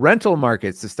competitive rental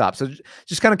markets to stop. So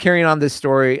just kind of carrying on this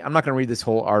story. I'm not going to read this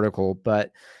whole article,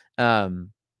 but in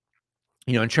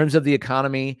terms of the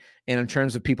economy and in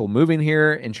terms of people moving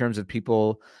here, in terms of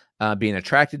people being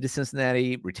attracted to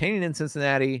Cincinnati, retaining in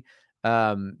Cincinnati,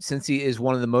 Cincy is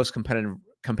one of the most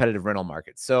competitive rental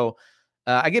markets. So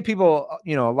I get people,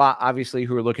 a lot, obviously,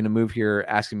 who are looking to move here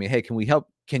asking me, hey,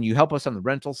 can you help us on the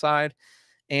rental side?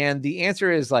 And the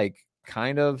answer is like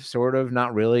kind of, sort of,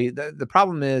 not really. The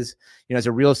problem is, as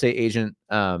a real estate agent,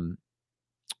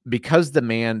 because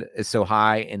demand is so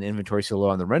high and inventory so low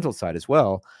on the rental side as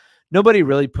well, nobody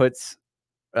really puts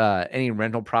any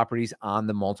rental properties on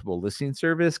the multiple listing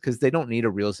service because they don't need a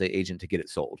real estate agent to get it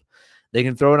sold. They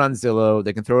can throw it on Zillow,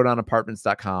 they can throw it on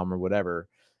apartments.com or whatever,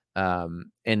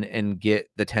 and get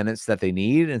the tenants that they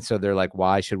need. And so they're like,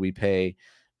 why should we pay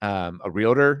a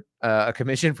realtor a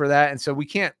commission for that? And so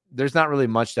there's not really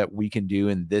much that we can do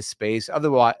in this space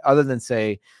other than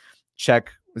say,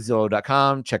 check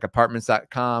Zillow.com, check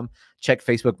apartments.com, check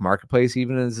Facebook Marketplace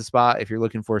even as a spot if you're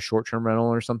looking for a short-term rental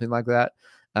or something like that.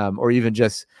 Or even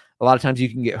just a lot of times you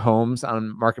can get homes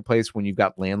on Marketplace when you've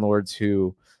got landlords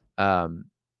who,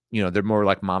 they're more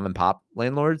like mom and pop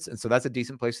landlords. And so that's a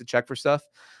decent place to check for stuff.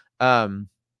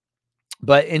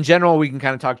 But in general, we can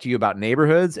kind of talk to you about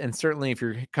neighborhoods. And certainly if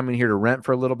you're coming here to rent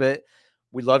for a little bit,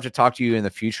 we'd love to talk to you in the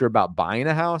future about buying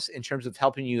a house in terms of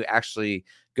helping you actually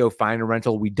go find a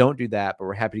rental. We don't do that, but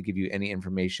we're happy to give you any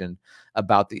information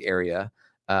about the area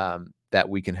that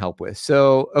we can help with.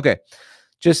 So, okay,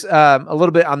 just a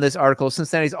little bit on this article.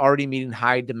 Cincinnati's already meeting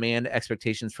high demand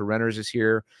expectations for renters this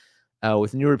year,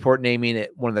 with a new report naming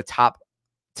it one of the top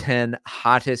 10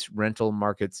 hottest rental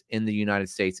markets in the United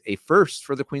States, a first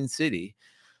for the Queen City.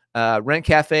 Rent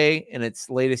Cafe, in its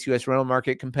latest U.S. rental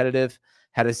market competitive,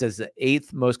 had us as the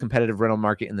 8th most competitive rental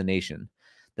market in the nation.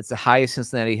 That's the highest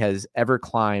Cincinnati has ever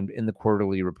climbed in the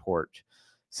quarterly report.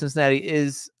 Cincinnati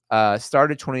is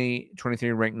started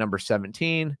 2023 ranked number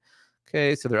 17.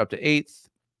 Okay, so they're up to 8th.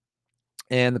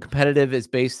 And the competitive is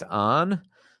based on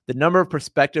the number of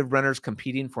prospective renters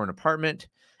competing for an apartment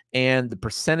and the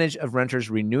percentage of renters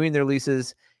renewing their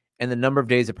leases and the number of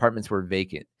days apartments were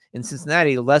vacant. In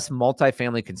Cincinnati, less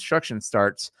multifamily construction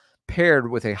starts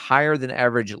paired with a higher than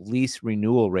average lease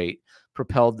renewal rate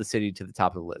propelled the city to the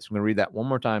top of the list. I'm going to read that one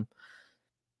more time.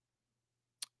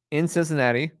 In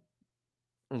Cincinnati,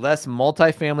 less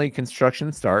multifamily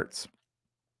construction starts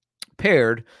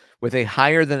paired with a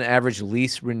higher than average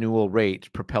lease renewal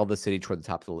rate propelled the city toward the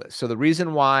top of the list. So the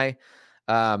reason why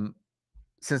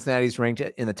Cincinnati's ranked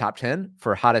in the top 10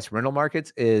 for hottest rental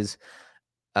markets is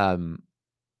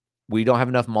we don't have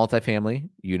enough multifamily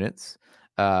units.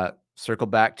 Circle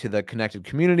back to the connected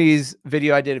communities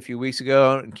video I did a few weeks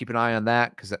ago and keep an eye on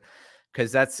that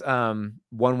because that's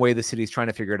one way the city's trying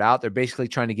to figure it out. They're basically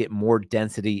trying to get more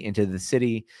density into the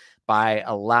city by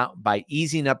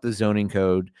easing up the zoning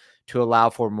code to allow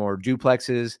for more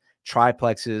duplexes,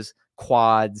 triplexes,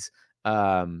 quads,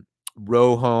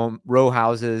 row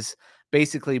houses,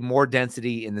 basically more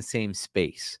density in the same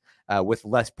space with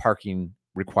less parking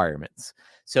requirements.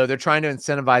 So they're trying to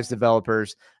incentivize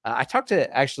developers. I talked to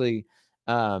actually,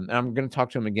 and I'm going to talk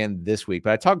to him again this week,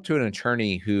 but I talked to an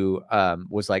attorney who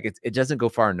was like, it doesn't go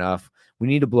far enough. We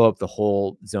need to blow up the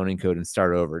whole zoning code and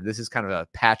start over. This is kind of a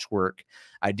patchwork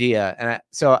idea. And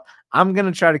so I'm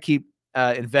going to try to keep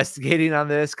investigating on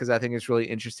this because I think it's really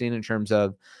interesting in terms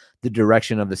of the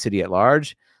direction of the city at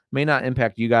large. May not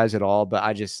impact you guys at all, but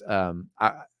I just,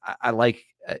 I like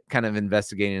kind of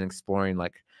investigating and exploring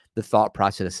like the thought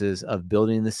processes of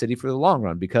building the city for the long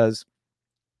run, because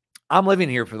I'm living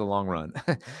here for the long run.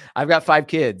 I've got 5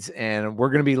 kids and we're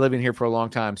going to be living here for a long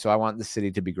time. So I want the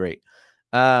city to be great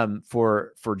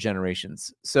for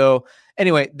generations. So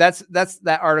anyway, that's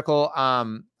that article.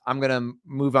 I'm going to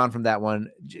move on from that one.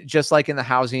 Just like in the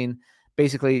housing,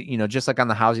 basically, just like on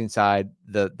the housing side,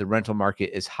 the rental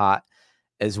market is hot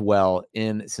as well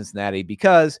in Cincinnati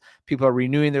because people are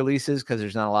renewing their leases because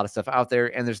there's not a lot of stuff out there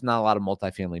and there's not a lot of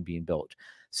multifamily being built.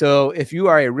 So if you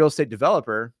are a real estate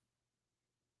developer,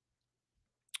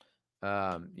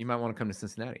 you might want to come to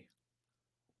Cincinnati.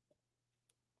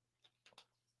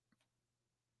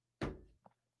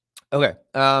 Okay.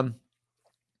 A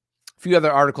few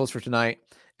other articles for tonight,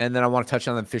 and then I want to touch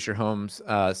on the Fischer Homes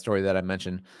story that I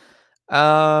mentioned.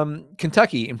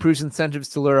 Kentucky improves incentives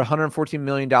to lure $114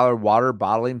 million water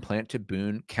bottling plant to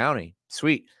Boone County.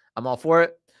 Sweet. I'm all for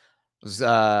it.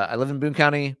 I live in Boone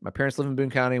County. My parents live in Boone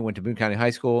County, went to Boone County High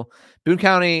School. Boone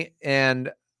County,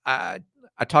 and I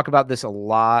talk about this a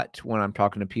lot when I'm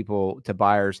talking to people, to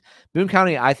buyers. Boone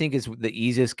County, I think, is the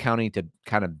easiest county to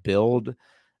kind of build,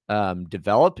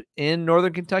 develop in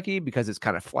Northern Kentucky because it's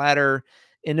kind of flatter.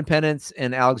 Independence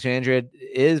and Alexandria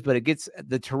is, but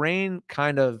the terrain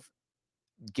kind of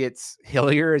gets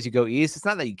hillier as you go east. It's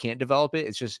not that you can't develop it.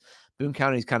 It's just Boone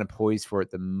County is kind of poised for it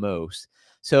the most.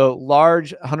 So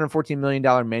large $114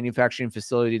 million manufacturing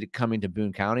facility coming to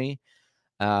Boone County.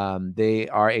 They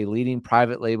are a leading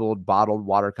private labeled bottled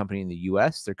water company in the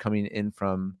U.S. They're coming in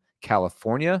from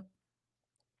California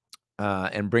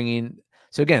and bringing.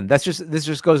 So again, this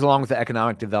just goes along with the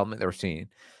economic development that we're seeing.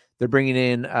 They're bringing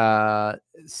in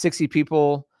 60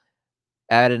 people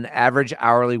at an average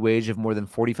hourly wage of more than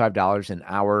 $45 an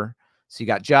hour. So you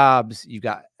got jobs, you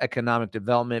got economic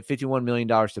development, $51 million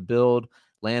to build,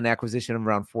 land acquisition of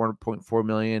around $4.4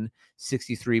 million,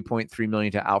 $63.3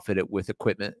 million to outfit it with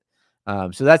equipment.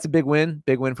 So that's a big win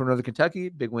for Northern Kentucky,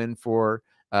 big win for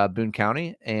Boone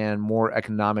County, and more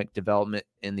economic development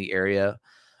in the area.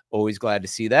 Always glad to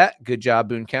see that. Good job,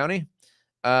 Boone County.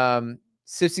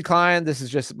 Sipsey Klein, this is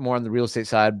just more on the real estate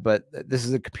side, but this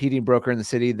is a competing broker in the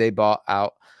city. They bought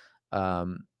out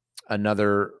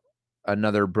another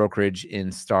brokerage in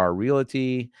Star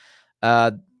Realty.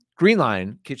 Green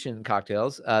Line Kitchen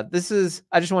Cocktails. This is,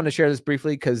 I just wanted to share this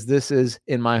briefly because this is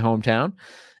in my hometown.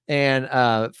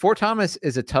 And Fort Thomas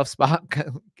is a tough spot.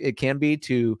 It can be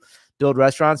to build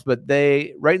restaurants, but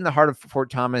they, right in the heart of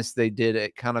Fort Thomas, they did a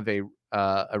kind of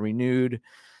a renewed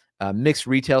mixed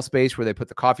retail space where they put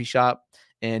the coffee shop,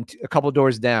 and a couple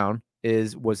doors down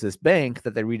was this bank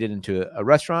that they redid into a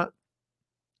restaurant,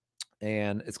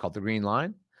 and it's called the Green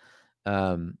Line.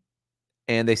 And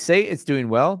they say it's doing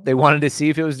well. They wanted to see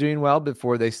if it was doing well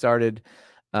before they started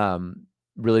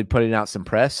really putting out some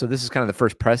press. So this is kind of the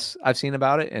first press I've seen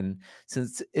about it. And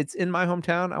since it's in my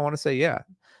hometown, I want to say, yeah,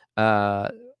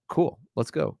 cool.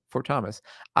 Let's go. Fort Thomas.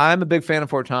 I'm a big fan of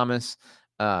Fort Thomas.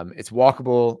 It's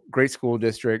walkable, great school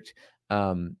district.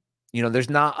 There's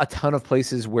not a ton of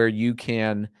places where you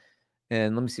can,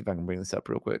 and let me see if I can bring this up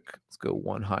real quick. Let's go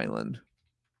One Highland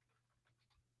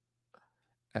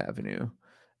Avenue.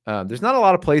 There's not a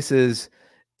lot of places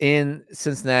in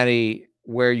Cincinnati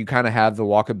where you kind of have the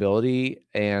walkability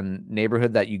and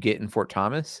neighborhood that you get in Fort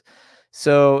Thomas.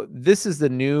 So this is the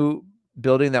new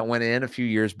building that went in a few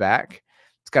years back.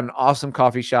 It's got an awesome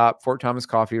coffee shop, Fort Thomas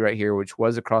Coffee right here, which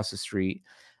was across the street.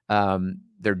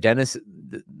 Their dentist,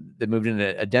 they moved in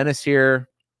a dentist here,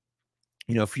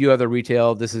 a few other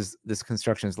retail. This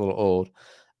construction is a little old.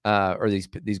 Or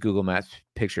these Google Maps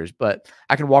pictures, but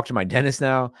I can walk to my dentist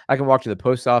now. I can walk to the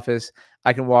post office.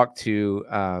 I can walk to,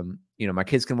 my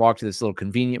kids can walk to this little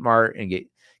convenient mart and get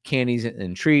candies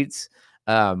and treats.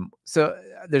 So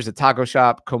there's a taco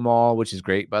shop, Comal, which is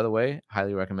great, by the way.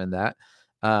 Highly recommend that.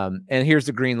 And here's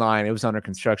the Green Line. It was under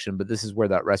construction, but this is where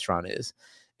that restaurant is.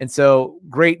 And so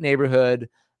great neighborhood,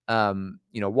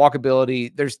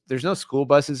 walkability. There's no school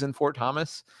buses in Fort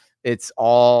Thomas. It's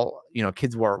all,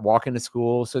 kids were walking to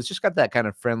school. So it's just got that kind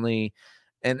of friendly,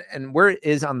 and where it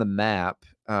is on the map.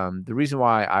 The reason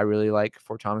why I really like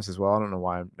Fort Thomas as well, I don't know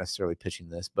why I'm necessarily pitching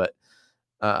this, but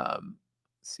let's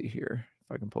see here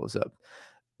if I can pull this up.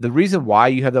 The reason why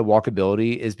you have that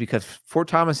walkability is because Fort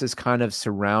Thomas is kind of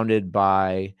surrounded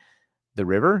by the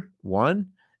river,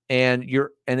 and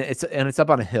it's up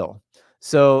on a hill.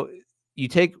 So you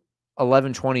take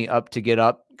 1120 up to get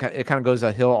up. It kind of goes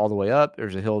a hill all the way up.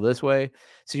 There's a hill this way.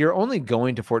 So you're only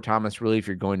going to Fort Thomas really if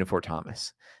you're going to Fort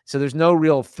Thomas. So there's no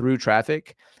real through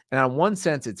traffic. And on one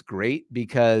sense, it's great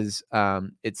because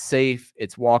it's safe,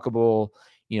 it's walkable.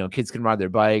 Kids can ride their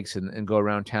bikes and go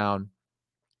around town.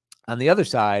 On the other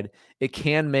side, it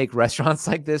can make restaurants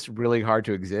like this really hard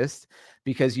to exist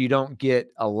because you don't get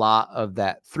a lot of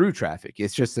that through traffic.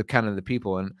 It's just the kind of the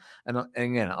people. And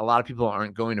again, a lot of people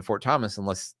aren't going to Fort Thomas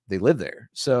unless they live there.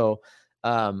 So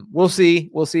we'll see.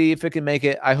 We'll see if it can make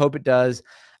it. I hope it does.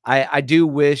 I do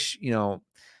wish,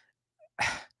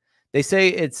 they say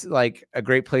it's like a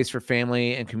great place for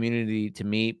family and community to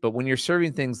meet. But when you're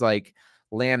serving things like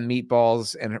lamb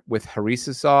meatballs and with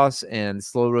harissa sauce and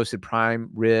slow roasted prime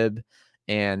rib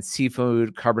and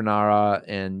seafood carbonara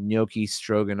and gnocchi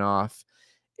stroganoff,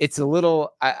 it's a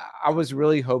little, I was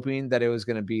really hoping that it was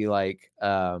going to be like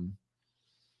more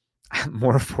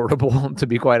affordable, to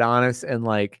be quite honest. And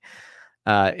like,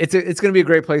 it's going to be a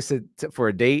great place for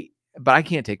a date, but I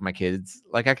can't take my kids.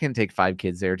 Like I can take 5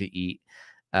 kids there to eat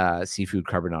seafood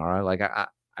carbonara. Like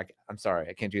I'm sorry,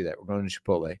 I can't do that. We're going to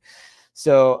Chipotle.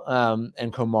 So,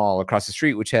 and Comal across the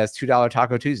street, which has $2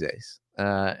 Taco Tuesdays.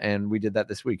 And we did that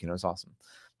this week and it was awesome,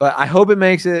 but I hope it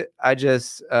makes it. I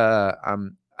just, I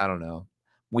don't know.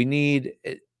 We need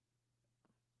it.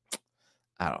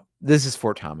 I don't, this is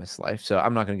Fort Thomas life. So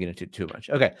I'm not going to get into it too much.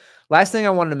 Okay. Last thing I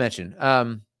wanted to mention,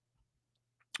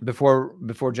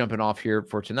 before jumping off here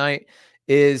for tonight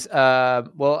is,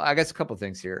 well, I guess a couple of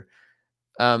things here.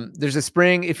 There's a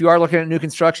spring. If you are looking at new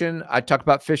construction, I talk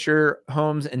about Fischer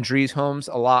Homes and Dries Homes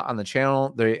a lot on the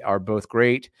channel. They are both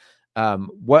great.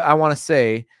 What I want to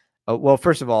say, well,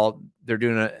 first of all, they're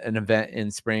doing an event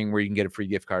in spring where you can get a free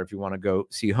gift card if you want to go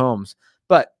see homes.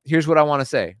 But here's what I want to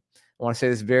say. I want to say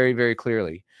this very, very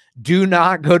clearly. Do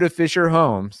not go to Fischer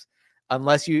Homes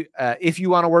unless you, if you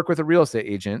want to work with a real estate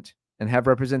agent and have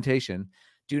representation,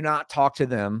 do not talk to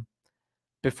them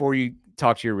before you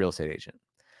talk to your real estate agent.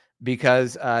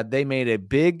 Because they made a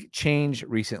big change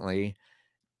recently.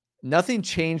 Nothing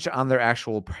changed on their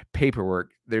actual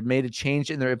paperwork. They made a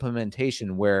change in their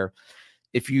implementation where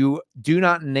if you do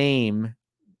not name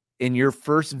in your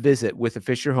first visit with a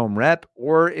Fischer Home rep,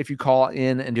 or if you call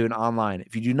in and do it online,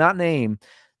 if you do not name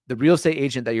the real estate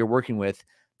agent that you're working with,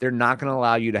 they're not going to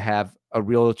allow you to have a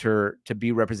realtor to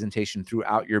be representation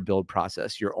throughout your build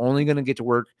process. You're only going to get to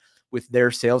work with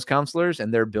their sales counselors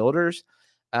and their builders,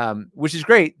 which is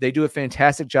great. They do a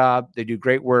fantastic job. They do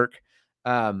great work.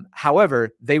 However,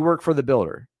 they work for the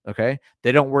builder. Okay.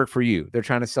 They don't work for you. They're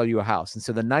trying to sell you a house. And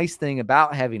so the nice thing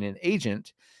about having an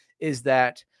agent is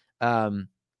that,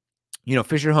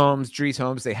 Fischer Homes, Dries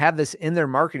Homes, they have this in their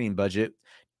marketing budget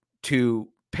to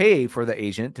pay for the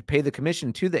agent, to pay the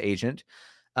commission to the agent.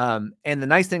 And the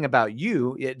nice thing about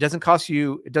you, it doesn't cost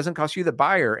you the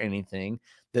buyer anything.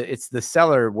 It's the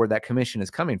seller where that commission is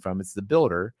coming from. It's the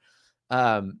builder.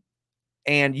 And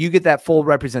you get that full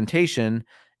representation,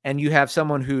 and you have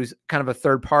someone who's kind of a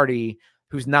third party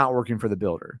who's not working for the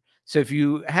builder. So if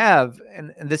you have,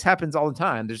 and this happens all the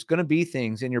time, there's going to be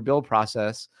things in your build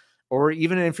process, or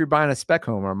even if you're buying a spec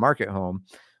home or a market home,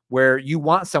 where you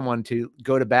want someone to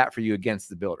go to bat for you against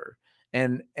the builder.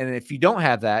 And if you don't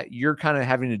have that, you're kind of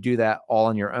having to do that all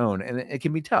on your own, and it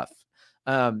can be tough.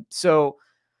 So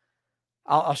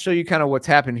I'll show you kind of what's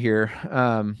happened here.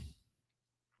 Let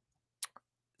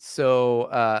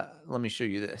me show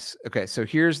you this. Okay. So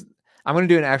I'm going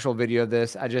to do an actual video of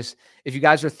this. If you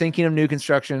guys are thinking of new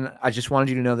construction, I just wanted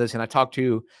you to know this. And I talked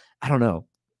to, I don't know,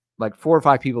 like 4 or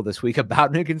 5 people this week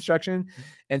about new construction.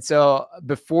 And so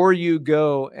before you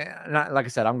go, like I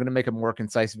said, I'm going to make a more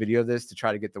concise video of this to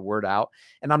try to get the word out.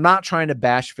 And I'm not trying to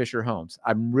bash Fischer Homes.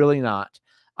 I'm really not.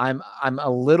 I'm a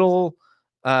little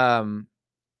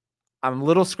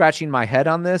scratching my head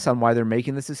on this, on why they're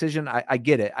making this decision. I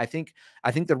get it. I think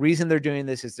the reason they're doing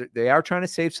this is that they are trying to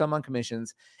save some on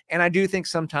commissions. And I do think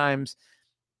sometimes,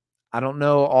 I don't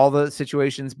know all the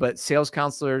situations, but sales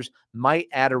counselors might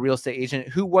add a real estate agent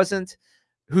who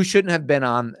shouldn't have been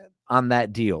on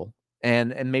that deal.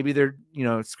 And maybe they're,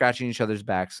 scratching each other's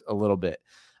backs a little bit.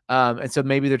 And so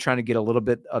maybe they're trying to get a little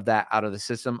bit of that out of the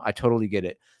system. I totally get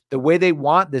it. The way they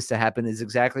want this to happen is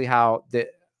exactly how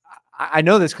I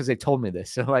know this because they told me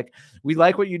this. So like, we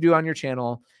like what you do on your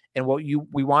channel, and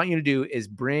we want you to do is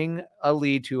bring a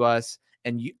lead to us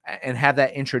and have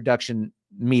that introduction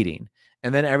meeting.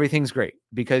 And then everything's great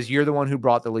because you're the one who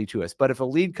brought the lead to us. But if a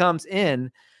lead comes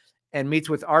in and meets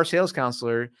with our sales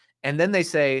counselor, and then they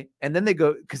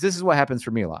go, because this is what happens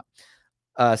for me a lot.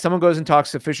 Someone goes and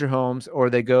talks to Fischer Homes, or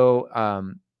they go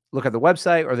look at the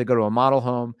website, or they go to a model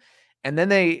home, and then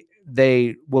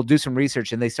they will do some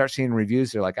research and they start seeing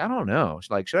reviews. They're like, I don't know.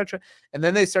 Like, should I try? And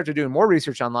then they start to doing more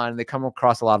research online, and they come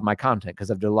across a lot of my content because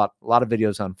I've done a lot of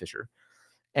videos on Fischer.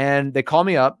 And they call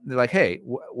me up. They're like, hey,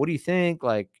 what do you think?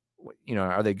 Like,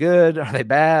 are they good? Are they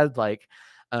bad? Like,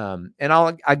 and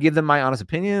I give them my honest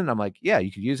opinion. I'm like, yeah,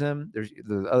 you could use them. There's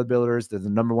other builders. They're the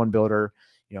 #1 builder.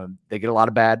 They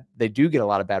do get a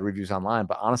lot of bad reviews online,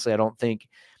 but honestly, I don't think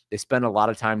they spend a lot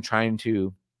of time trying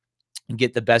to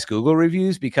get the best Google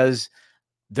reviews because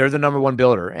they're the #1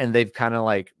 builder. And they've kind of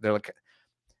like, they're like,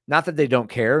 not that they don't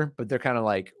care, but they're kind of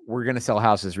like, we're going to sell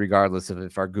houses regardless of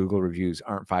if our Google reviews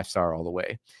aren't 5-star all the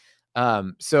way.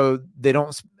 So they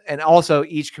don't, and also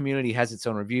each community has its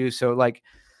own reviews. So like,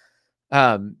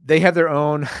 they have their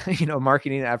own,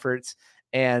 marketing efforts.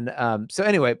 And, so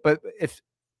anyway, but if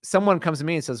someone comes to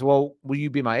me and says, well, will you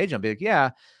be my agent? I'll be like, yeah,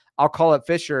 I'll call up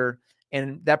Fischer.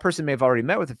 And that person may have already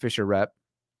met with a Fischer rep.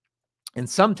 And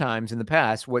sometimes in the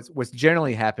past, what's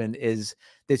generally happened is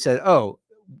they said, oh,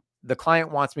 the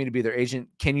client wants me to be their agent.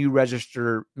 Can you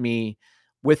register me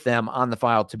with them on the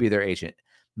file to be their agent?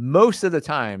 Most of the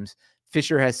times,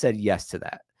 Fischer has said yes to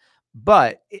that.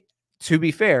 But to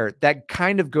be fair, that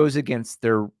kind of goes against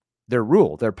their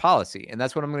rule, their policy. And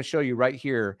that's what I'm going to show you right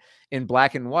here in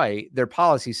black and white. Their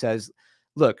policy says,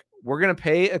 look, we're going to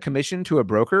pay a commission to a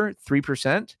broker,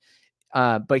 3%.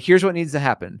 But here's what needs to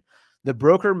happen. The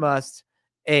broker must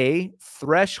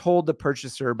threshold the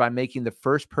purchaser by making the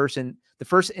first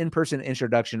in-person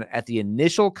introduction at the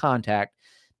initial contact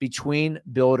between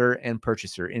builder and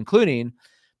purchaser, including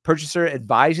purchaser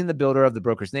advising the builder of the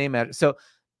broker's name. So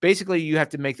basically you have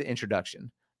to make the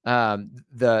introduction.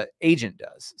 The agent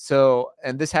does. So,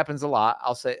 and this happens a lot.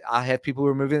 I have people who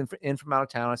are moving in from out of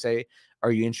town. I say,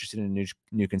 are you interested in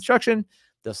new construction?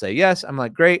 They'll say yes. I'm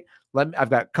like, great. I've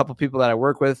got a couple people that I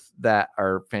work with that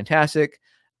are fantastic.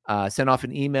 Send off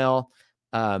an email.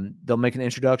 They'll make an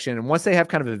introduction. And once they have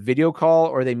kind of a video call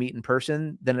or they meet in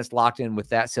person, then it's locked in with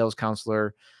that sales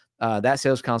counselor. That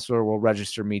sales counselor will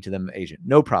register me to them agent.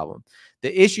 No problem.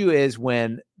 The issue is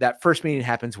when that first meeting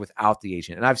happens without the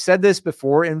agent. And I've said this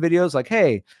before in videos like,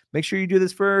 hey, make sure you do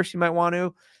this first. You might want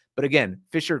to. But again,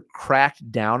 Fischer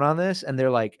cracked down on this. And they're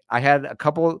like,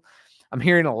 I'm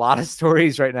hearing a lot of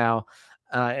stories right now.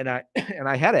 And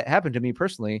I had it happen to me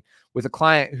personally with a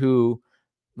client who,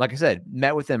 like I said,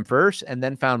 met with them first and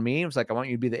then found me. It was like, I want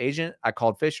you to be the agent. I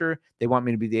called Fischer. They want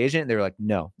me to be the agent. They were like,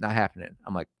 no, not happening.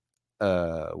 I'm like,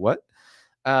 what?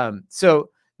 So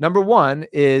number one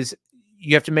is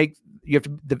the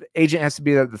agent has to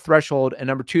be the threshold. And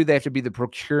number two, they have to be the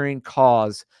procuring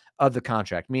cause of the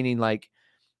contract, meaning like,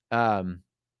 they're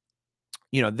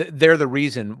the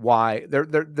reason why they're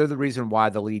the reason why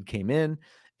the lead came in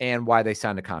and why they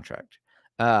signed a contract,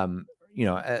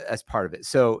 as part of it.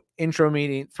 So intro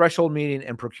meeting, threshold meeting,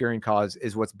 and procuring cause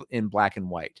is what's in black and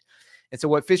white. And so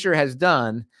what Fischer has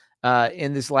done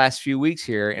in this last few weeks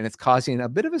here, and it's causing a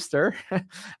bit of a stir,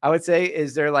 I would say,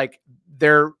 is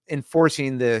they're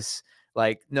enforcing this,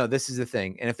 like, no, this is the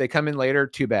thing. And if they come in later,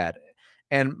 too bad.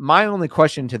 And my only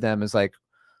question to them is like,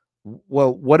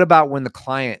 well, what about when the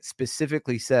client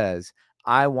specifically says,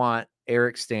 I want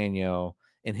Eric Sztanyo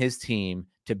and his team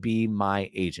to be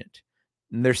my agent?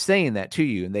 And they're saying that to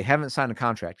you and they haven't signed a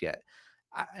contract yet.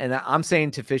 And I'm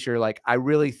saying to Fischer, like, I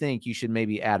really think you should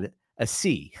maybe add a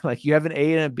C. Like, you have an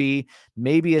A and a B,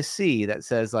 maybe a C that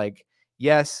says like,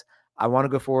 yes, I want to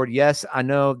go forward. Yes, I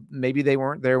know maybe they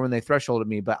weren't there when they thresholded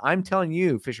me, but I'm telling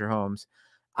you, Fischer Homes,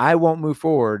 I won't move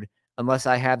forward unless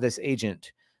I have this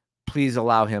agent. Please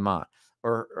allow him on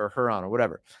or her on or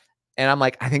whatever. And I'm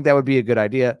like, I think that would be a good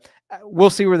idea. We'll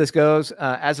see where this goes.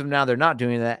 As of now, they're not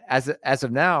doing that. As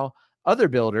of now, other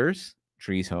builders,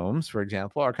 Trees Homes, for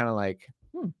example, are kind of like,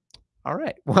 all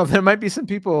right, well, there might be some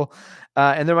people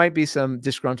and there might be some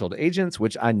disgruntled agents,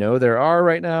 which I know there are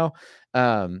right now,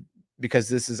 because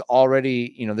this is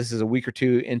already, this is a week or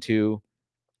two into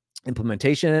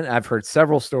implementation. I've heard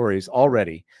several stories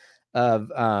already of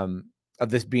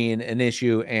this being an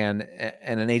issue and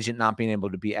an agent not being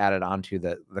able to be added onto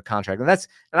the contract.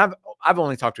 And I've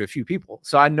only talked to a few people,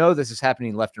 so I know this is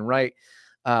happening left and right.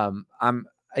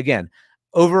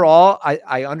 Overall,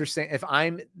 I understand. If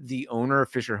I'm the owner of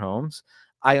Fischer Homes,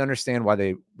 I understand why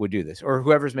they would do this, or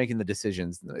whoever's making the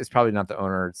decisions. It's probably not the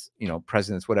owner. It's,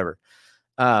 presidents, whatever.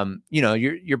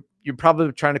 You're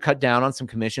probably trying to cut down on some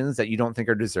commissions that you don't think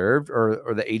are deserved,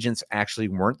 or the agents actually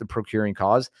weren't the procuring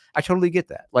cause. I totally get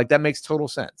that. Like, that makes total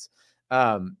sense.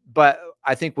 But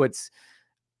I think what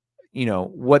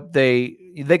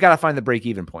they got to find the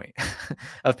break-even point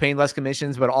of paying less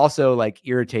commissions, but also like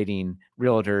irritating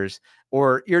realtors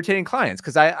or irritating clients.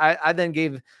 Cause I then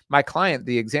gave my client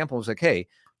the example. It was like, hey,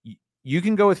 you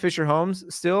can go with Fischer Homes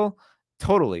still.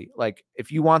 Totally. Like,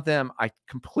 if you want them, I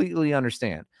completely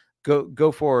understand.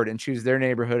 Go forward and choose their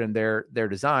neighborhood and their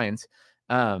designs.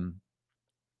 But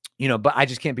I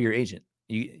just can't be your agent,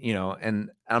 and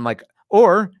I'm like,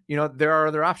 or, there are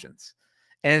other options.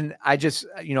 And I just,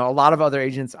 a lot of other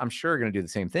agents, I'm sure, are going to do the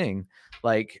same thing.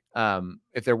 Like,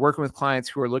 if they're working with clients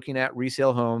who are looking at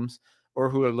resale homes or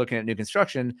who are looking at new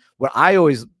construction, what I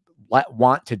always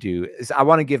want to do is I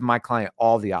want to give my client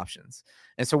all the options.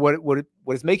 And so what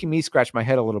is making me scratch my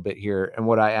head a little bit here, and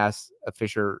what I asked a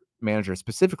Fischer manager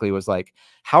specifically was like,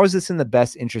 how is this in the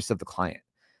best interest of the client?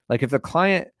 Like, if the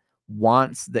client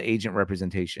wants the agent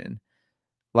representation,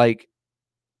 like,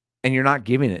 and you're not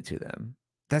giving it to them,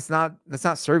 that's not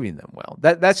serving them well.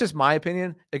 That's just my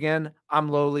opinion. Again, I'm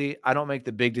lowly. I don't make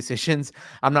the big decisions.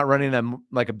 I'm not running them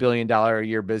like $1 billion a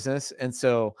year business. And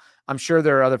so I'm sure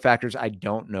there are other factors I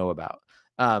don't know about.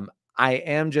 I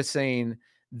am just saying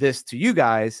this to you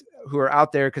guys who are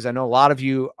out there, because I know a lot of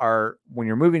you are, when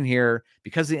you're moving here,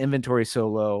 because the inventory is so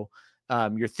low,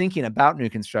 you're thinking about new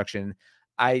construction.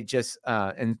 I just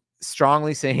and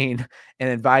strongly saying and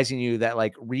advising you that,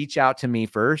 like, reach out to me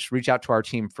first, reach out to our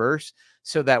team first,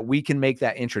 so that we can make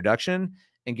that introduction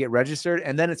and get registered,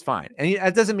 and then it's fine. And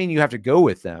that doesn't mean you have to go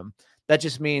with them. That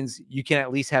just means you can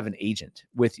at least have an agent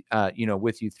with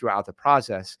you throughout the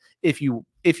process, if you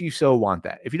so want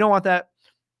that. If you don't want that,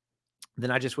 then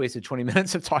I just wasted 20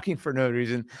 minutes of talking for no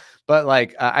reason. But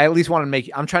like, I at least want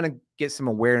to I'm trying to get some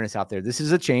awareness out there. This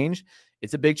is a change.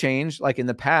 It's a big change. Like, in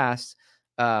the past,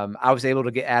 I was able to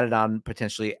get added on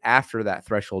potentially after that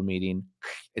threshold meeting.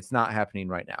 It's not happening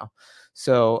right now.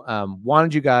 So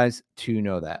wanted you guys to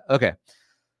know that. Okay.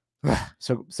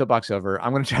 So soapbox over.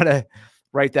 I'm going to try to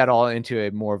write that all into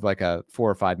a more of like a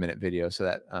 4 or 5 minute video so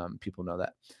that people know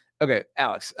that. Okay,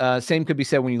 Alex, same could be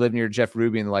said when you live near Jeff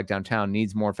Ruby and like downtown,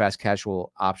 needs more fast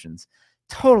casual options.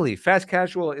 Totally. Fast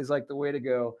casual is like the way to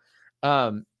go.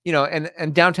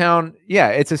 And downtown, yeah,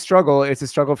 it's a struggle. It's a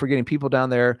struggle for getting people down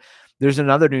there. There's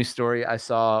another news story I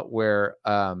saw where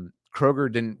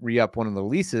Kroger didn't re-up one of the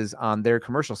leases on their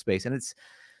commercial space. And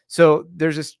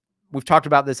there's this, we've talked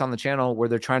about this on the channel, where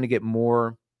they're trying to get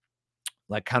more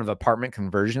like kind of apartment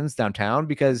conversions downtown,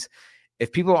 because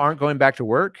if people aren't going back to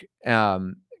work,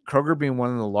 Kroger being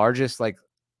one of the largest like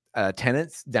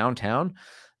tenants downtown,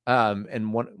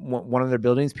 and one of their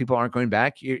buildings, people aren't going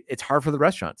back. It's hard for the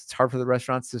restaurants. It's hard for the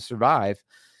restaurants to survive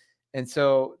And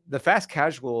so the fast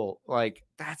casual, like,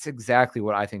 that's exactly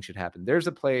what I think should happen. There's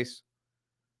a place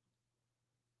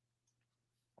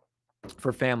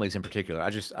for families in particular. I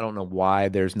don't know why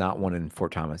there's not one in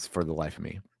Fort Thomas for the life of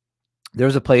me. There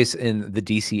was a place in the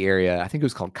DC area. I think it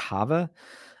was called Kava.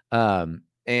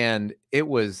 And it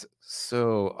was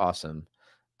so awesome.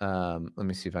 Let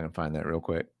me see if I can find that real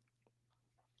quick.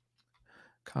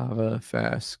 Kava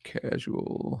fast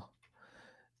casual.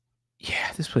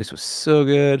 Yeah, this place was so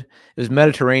good. It was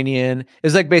Mediterranean. It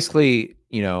was like basically,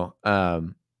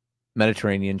 Mediterranean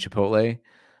Chipotle.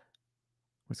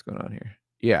 What's going on here?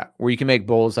 Yeah, where you can make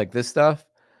bowls like this stuff.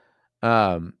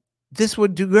 This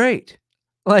would do great.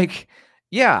 Like,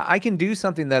 yeah, I can do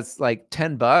something that's like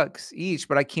 $10 each,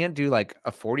 but I can't do like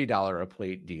a $40 a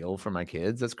plate deal for my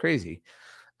kids. That's crazy.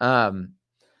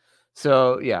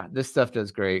 So yeah, this stuff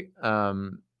does great.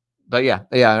 But yeah,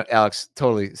 Alex,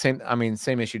 totally same. I mean,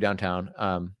 same issue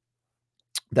downtown.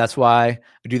 That's why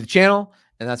I do the channel,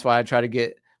 and that's why I try to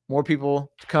get more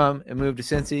people to come and move to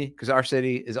Cincy, because our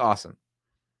city is awesome.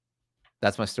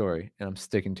 That's my story, and I'm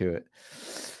sticking to it.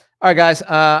 All right, guys,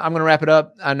 I'm going to wrap it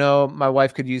up. I know my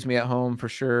wife could use me at home for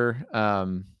sure.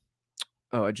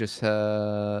 I just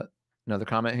another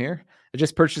comment here. I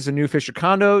just purchased a new Fischer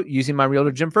condo using my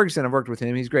realtor, Jim Ferguson. I've worked with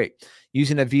him. He's great.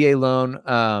 Using a VA loan.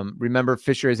 Remember,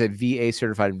 Fischer is a VA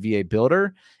certified VA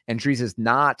builder, and Dries is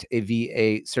not a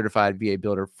VA certified VA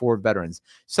builder for veterans.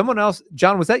 Someone else,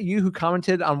 John, was that you who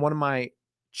commented on one of my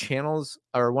channels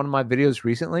or one of my videos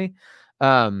recently?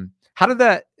 How did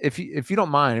that, if you don't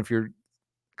mind, if you're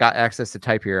got access to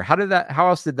type here, how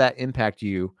else did that impact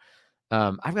you?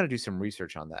 I've got to do some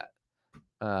research on that.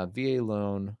 VA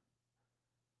loan.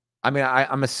 I mean,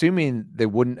 I'm assuming they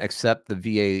wouldn't accept the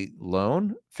VA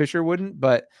loan. Fischer wouldn't,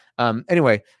 but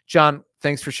anyway, John,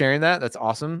 thanks for sharing that. That's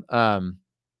awesome.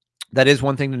 That is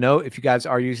one thing to note. If you guys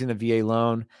are using a VA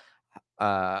loan,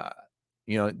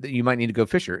 you might need to go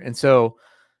Fischer. And so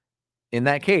in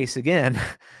that case, again,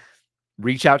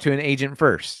 reach out to an agent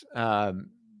first.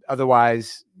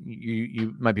 Otherwise,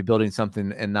 you might be building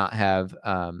something and not have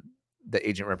the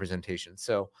agent representation.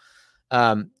 So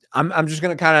I'm just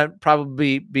going to kind of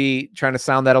probably be trying to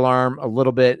sound that alarm a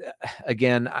little bit.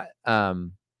 Again,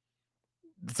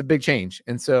 it's a big change.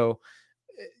 And so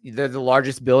they're the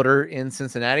largest builder in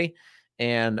Cincinnati.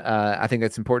 And I think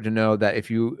it's important to know that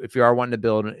if you are wanting to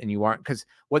build and you aren't, because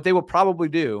what they will probably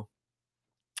do,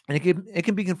 and it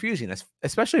can be confusing,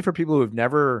 especially for people who have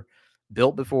never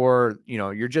built before.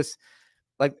 You're just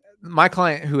like my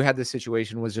client who had this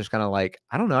situation was just kind of like,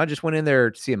 I don't know. I just went in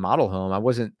there to see a model home.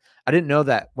 I didn't know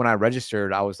that when I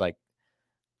registered, I was like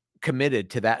committed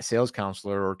to that sales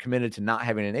counselor or committed to not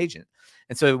having an agent.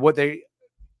 And so what they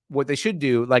should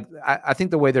do, like, I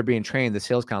think the way they're being trained, the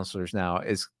sales counselors now,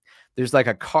 is there's like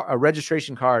a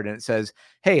registration card, and it says,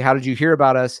 hey, how did you hear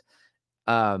about us?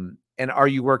 And are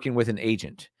you working with an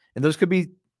agent? And those could be,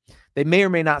 they may or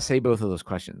may not say both of those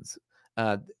questions.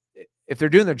 If they're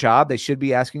doing their job, they should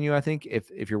be asking you, I think,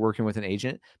 if you're working with an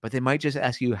agent, but they might just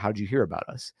ask you, how'd you hear about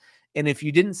us? And if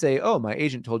you didn't say, oh, my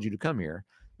agent told you to come here,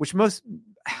 which most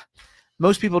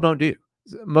people don't do.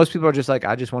 Most people are just like,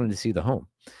 I just wanted to see the home.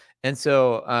 And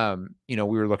so, we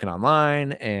were looking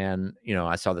online, and,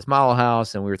 I saw this model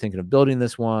house, and we were thinking of building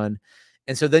this one.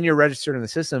 And so then you're registered in the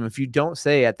system. If you don't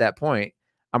say at that point,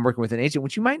 I'm working with an agent,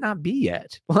 which you might not be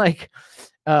yet, like,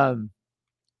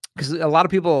 because a lot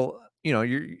of people,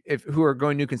 who are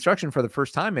going new construction for the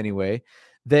first time anyway,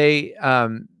 they,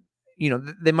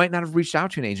 they might not have reached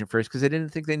out to an agent first because they didn't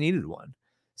think they needed one.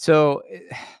 So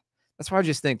that's why I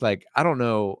just think, like, I don't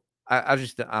know. I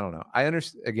don't know. I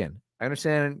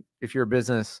understand if you're a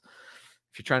business,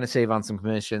 if you're trying to save on some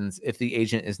commissions, if the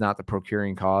agent is not the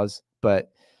procuring cause,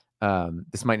 but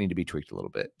this might need to be tweaked a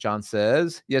little bit. John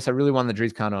says, yes, I really want the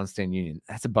Dries condo on Stan Union.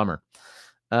 That's a bummer.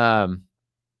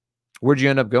 Where'd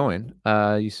you end up going?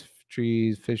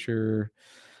 Dries, Fischer,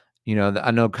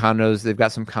 I know condos, they've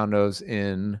got some condos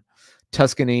in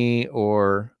Tuscany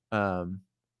or, in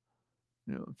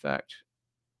fact,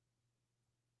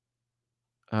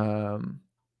 some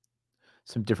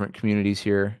different communities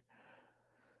here.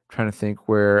 Trying to think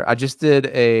where I just did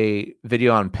a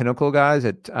video on Pinnacle, guys.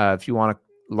 If you want a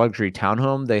luxury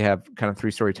townhome, they have kind of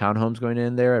 3-story townhomes going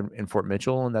in there in Fort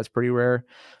Mitchell, and that's pretty rare.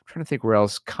 I'm trying to think where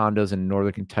else condos in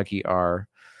Northern Kentucky are.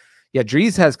 Yeah,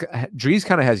 Dries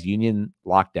kind of has Union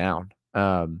locked down.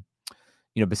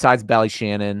 Besides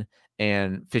Ballyshannon,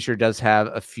 and Fischer does have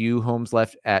a few homes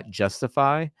left at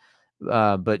Justify,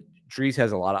 but Dries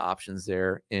has a lot of options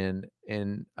there in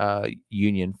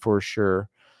Union for sure.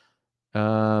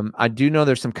 I do know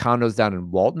there's some condos down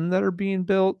in Walton that are being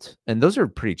built, and those are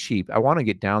pretty cheap. I want to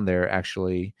get down there,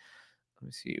 actually. let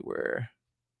me see where.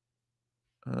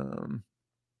 I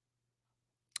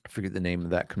forget the name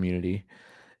of that community.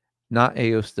 Not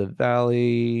Aosta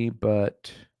Valley,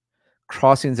 but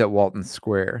Crossings at Walton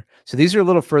Square. So these are a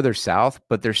little further south,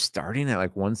 but they're starting at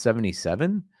like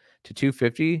 177 to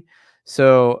 250.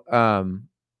 So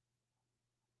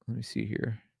let me see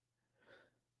here.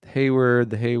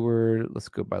 The Hayward. Let's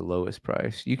go by lowest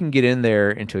price. You can get in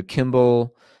there into a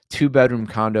Kimball 2-bedroom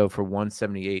condo for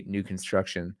 178 new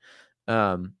construction.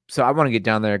 So I want to get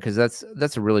down there because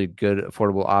that's a really good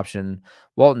affordable option.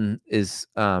 Walton is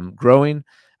growing.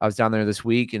 I was down there this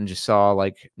week and just saw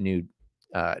like new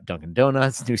Dunkin'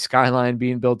 Donuts, new skyline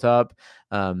being built up,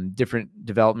 different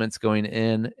developments going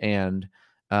in, and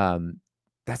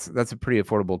that's a pretty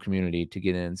affordable community to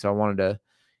get in. So I wanted to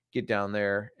get down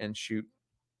there and shoot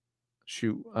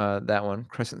that one,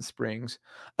 Crescent Springs.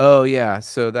 Oh yeah,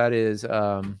 so that is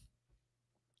I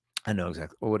know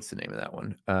exactly. Well, what's the name of that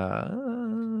one?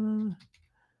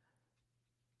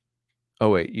 Oh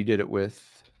wait, you did it with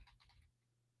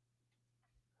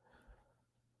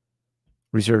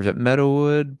Reserves at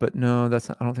Meadowwood, but no, that's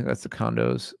not, I don't think that's the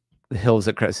condos. The Hills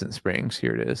at Crescent Springs.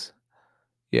 Here it is.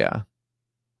 Yeah.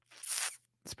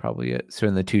 That's probably it. So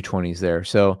in the 220s there.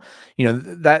 So,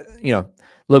 that,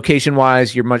 location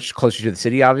wise, you're much closer to the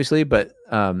city, obviously, but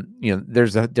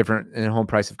there's a different in home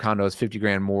price of condos, 50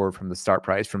 grand more from the start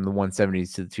price from the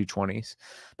 170s to the 220s.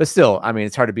 But still, I mean,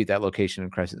 it's hard to beat that location in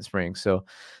Crescent Springs. So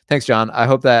thanks, John. I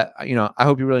hope that, I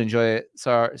hope you really enjoy it.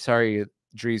 Sorry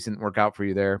Drees didn't work out for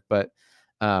you there, but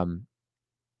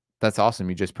that's awesome.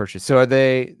 You just purchased. So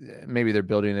maybe they're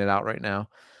building it out right now,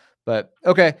 but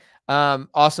okay.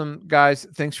 Awesome guys.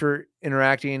 Thanks for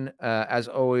interacting. As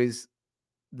always,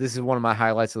 this is one of my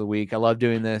highlights of the week. I love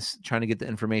doing this, trying to get the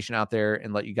information out there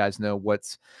and let you guys know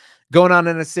what's going on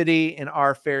in a city, in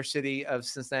our fair city of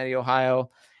Cincinnati,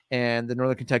 Ohio, and the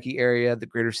Northern Kentucky area, the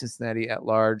greater Cincinnati at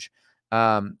large.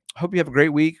 Hope you have a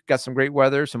great week. Got some great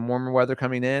weather, some warmer weather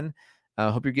coming in.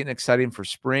 Hope you're getting excited for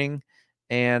spring,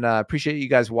 and appreciate you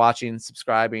guys watching,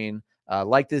 subscribing,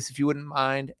 like this if you wouldn't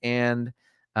mind, and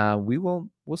we'll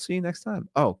see you next time.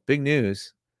 Oh, big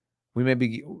news.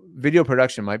 Video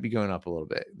production might be going up a little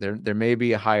bit. There may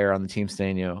be a hire on the Team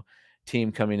Sztanyo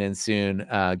team coming in soon,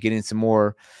 getting some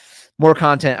more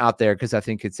content out there, because I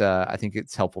think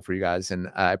it's helpful for you guys. And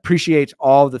I appreciate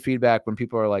all the feedback when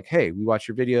people are like, hey, we watch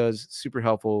your videos, super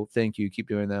helpful. Thank you. Keep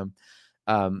doing them.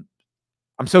 I'm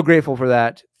so grateful for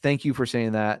that. Thank you for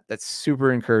saying that. That's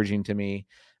super encouraging to me.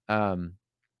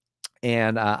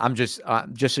 And I'm just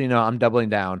so you know, I'm doubling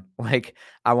down. Like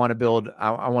I want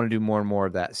to do more and more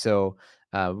of that. So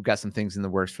we've got some things in the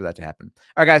works for that to happen.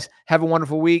 All right, guys, have a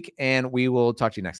wonderful week, and we will talk to you next time.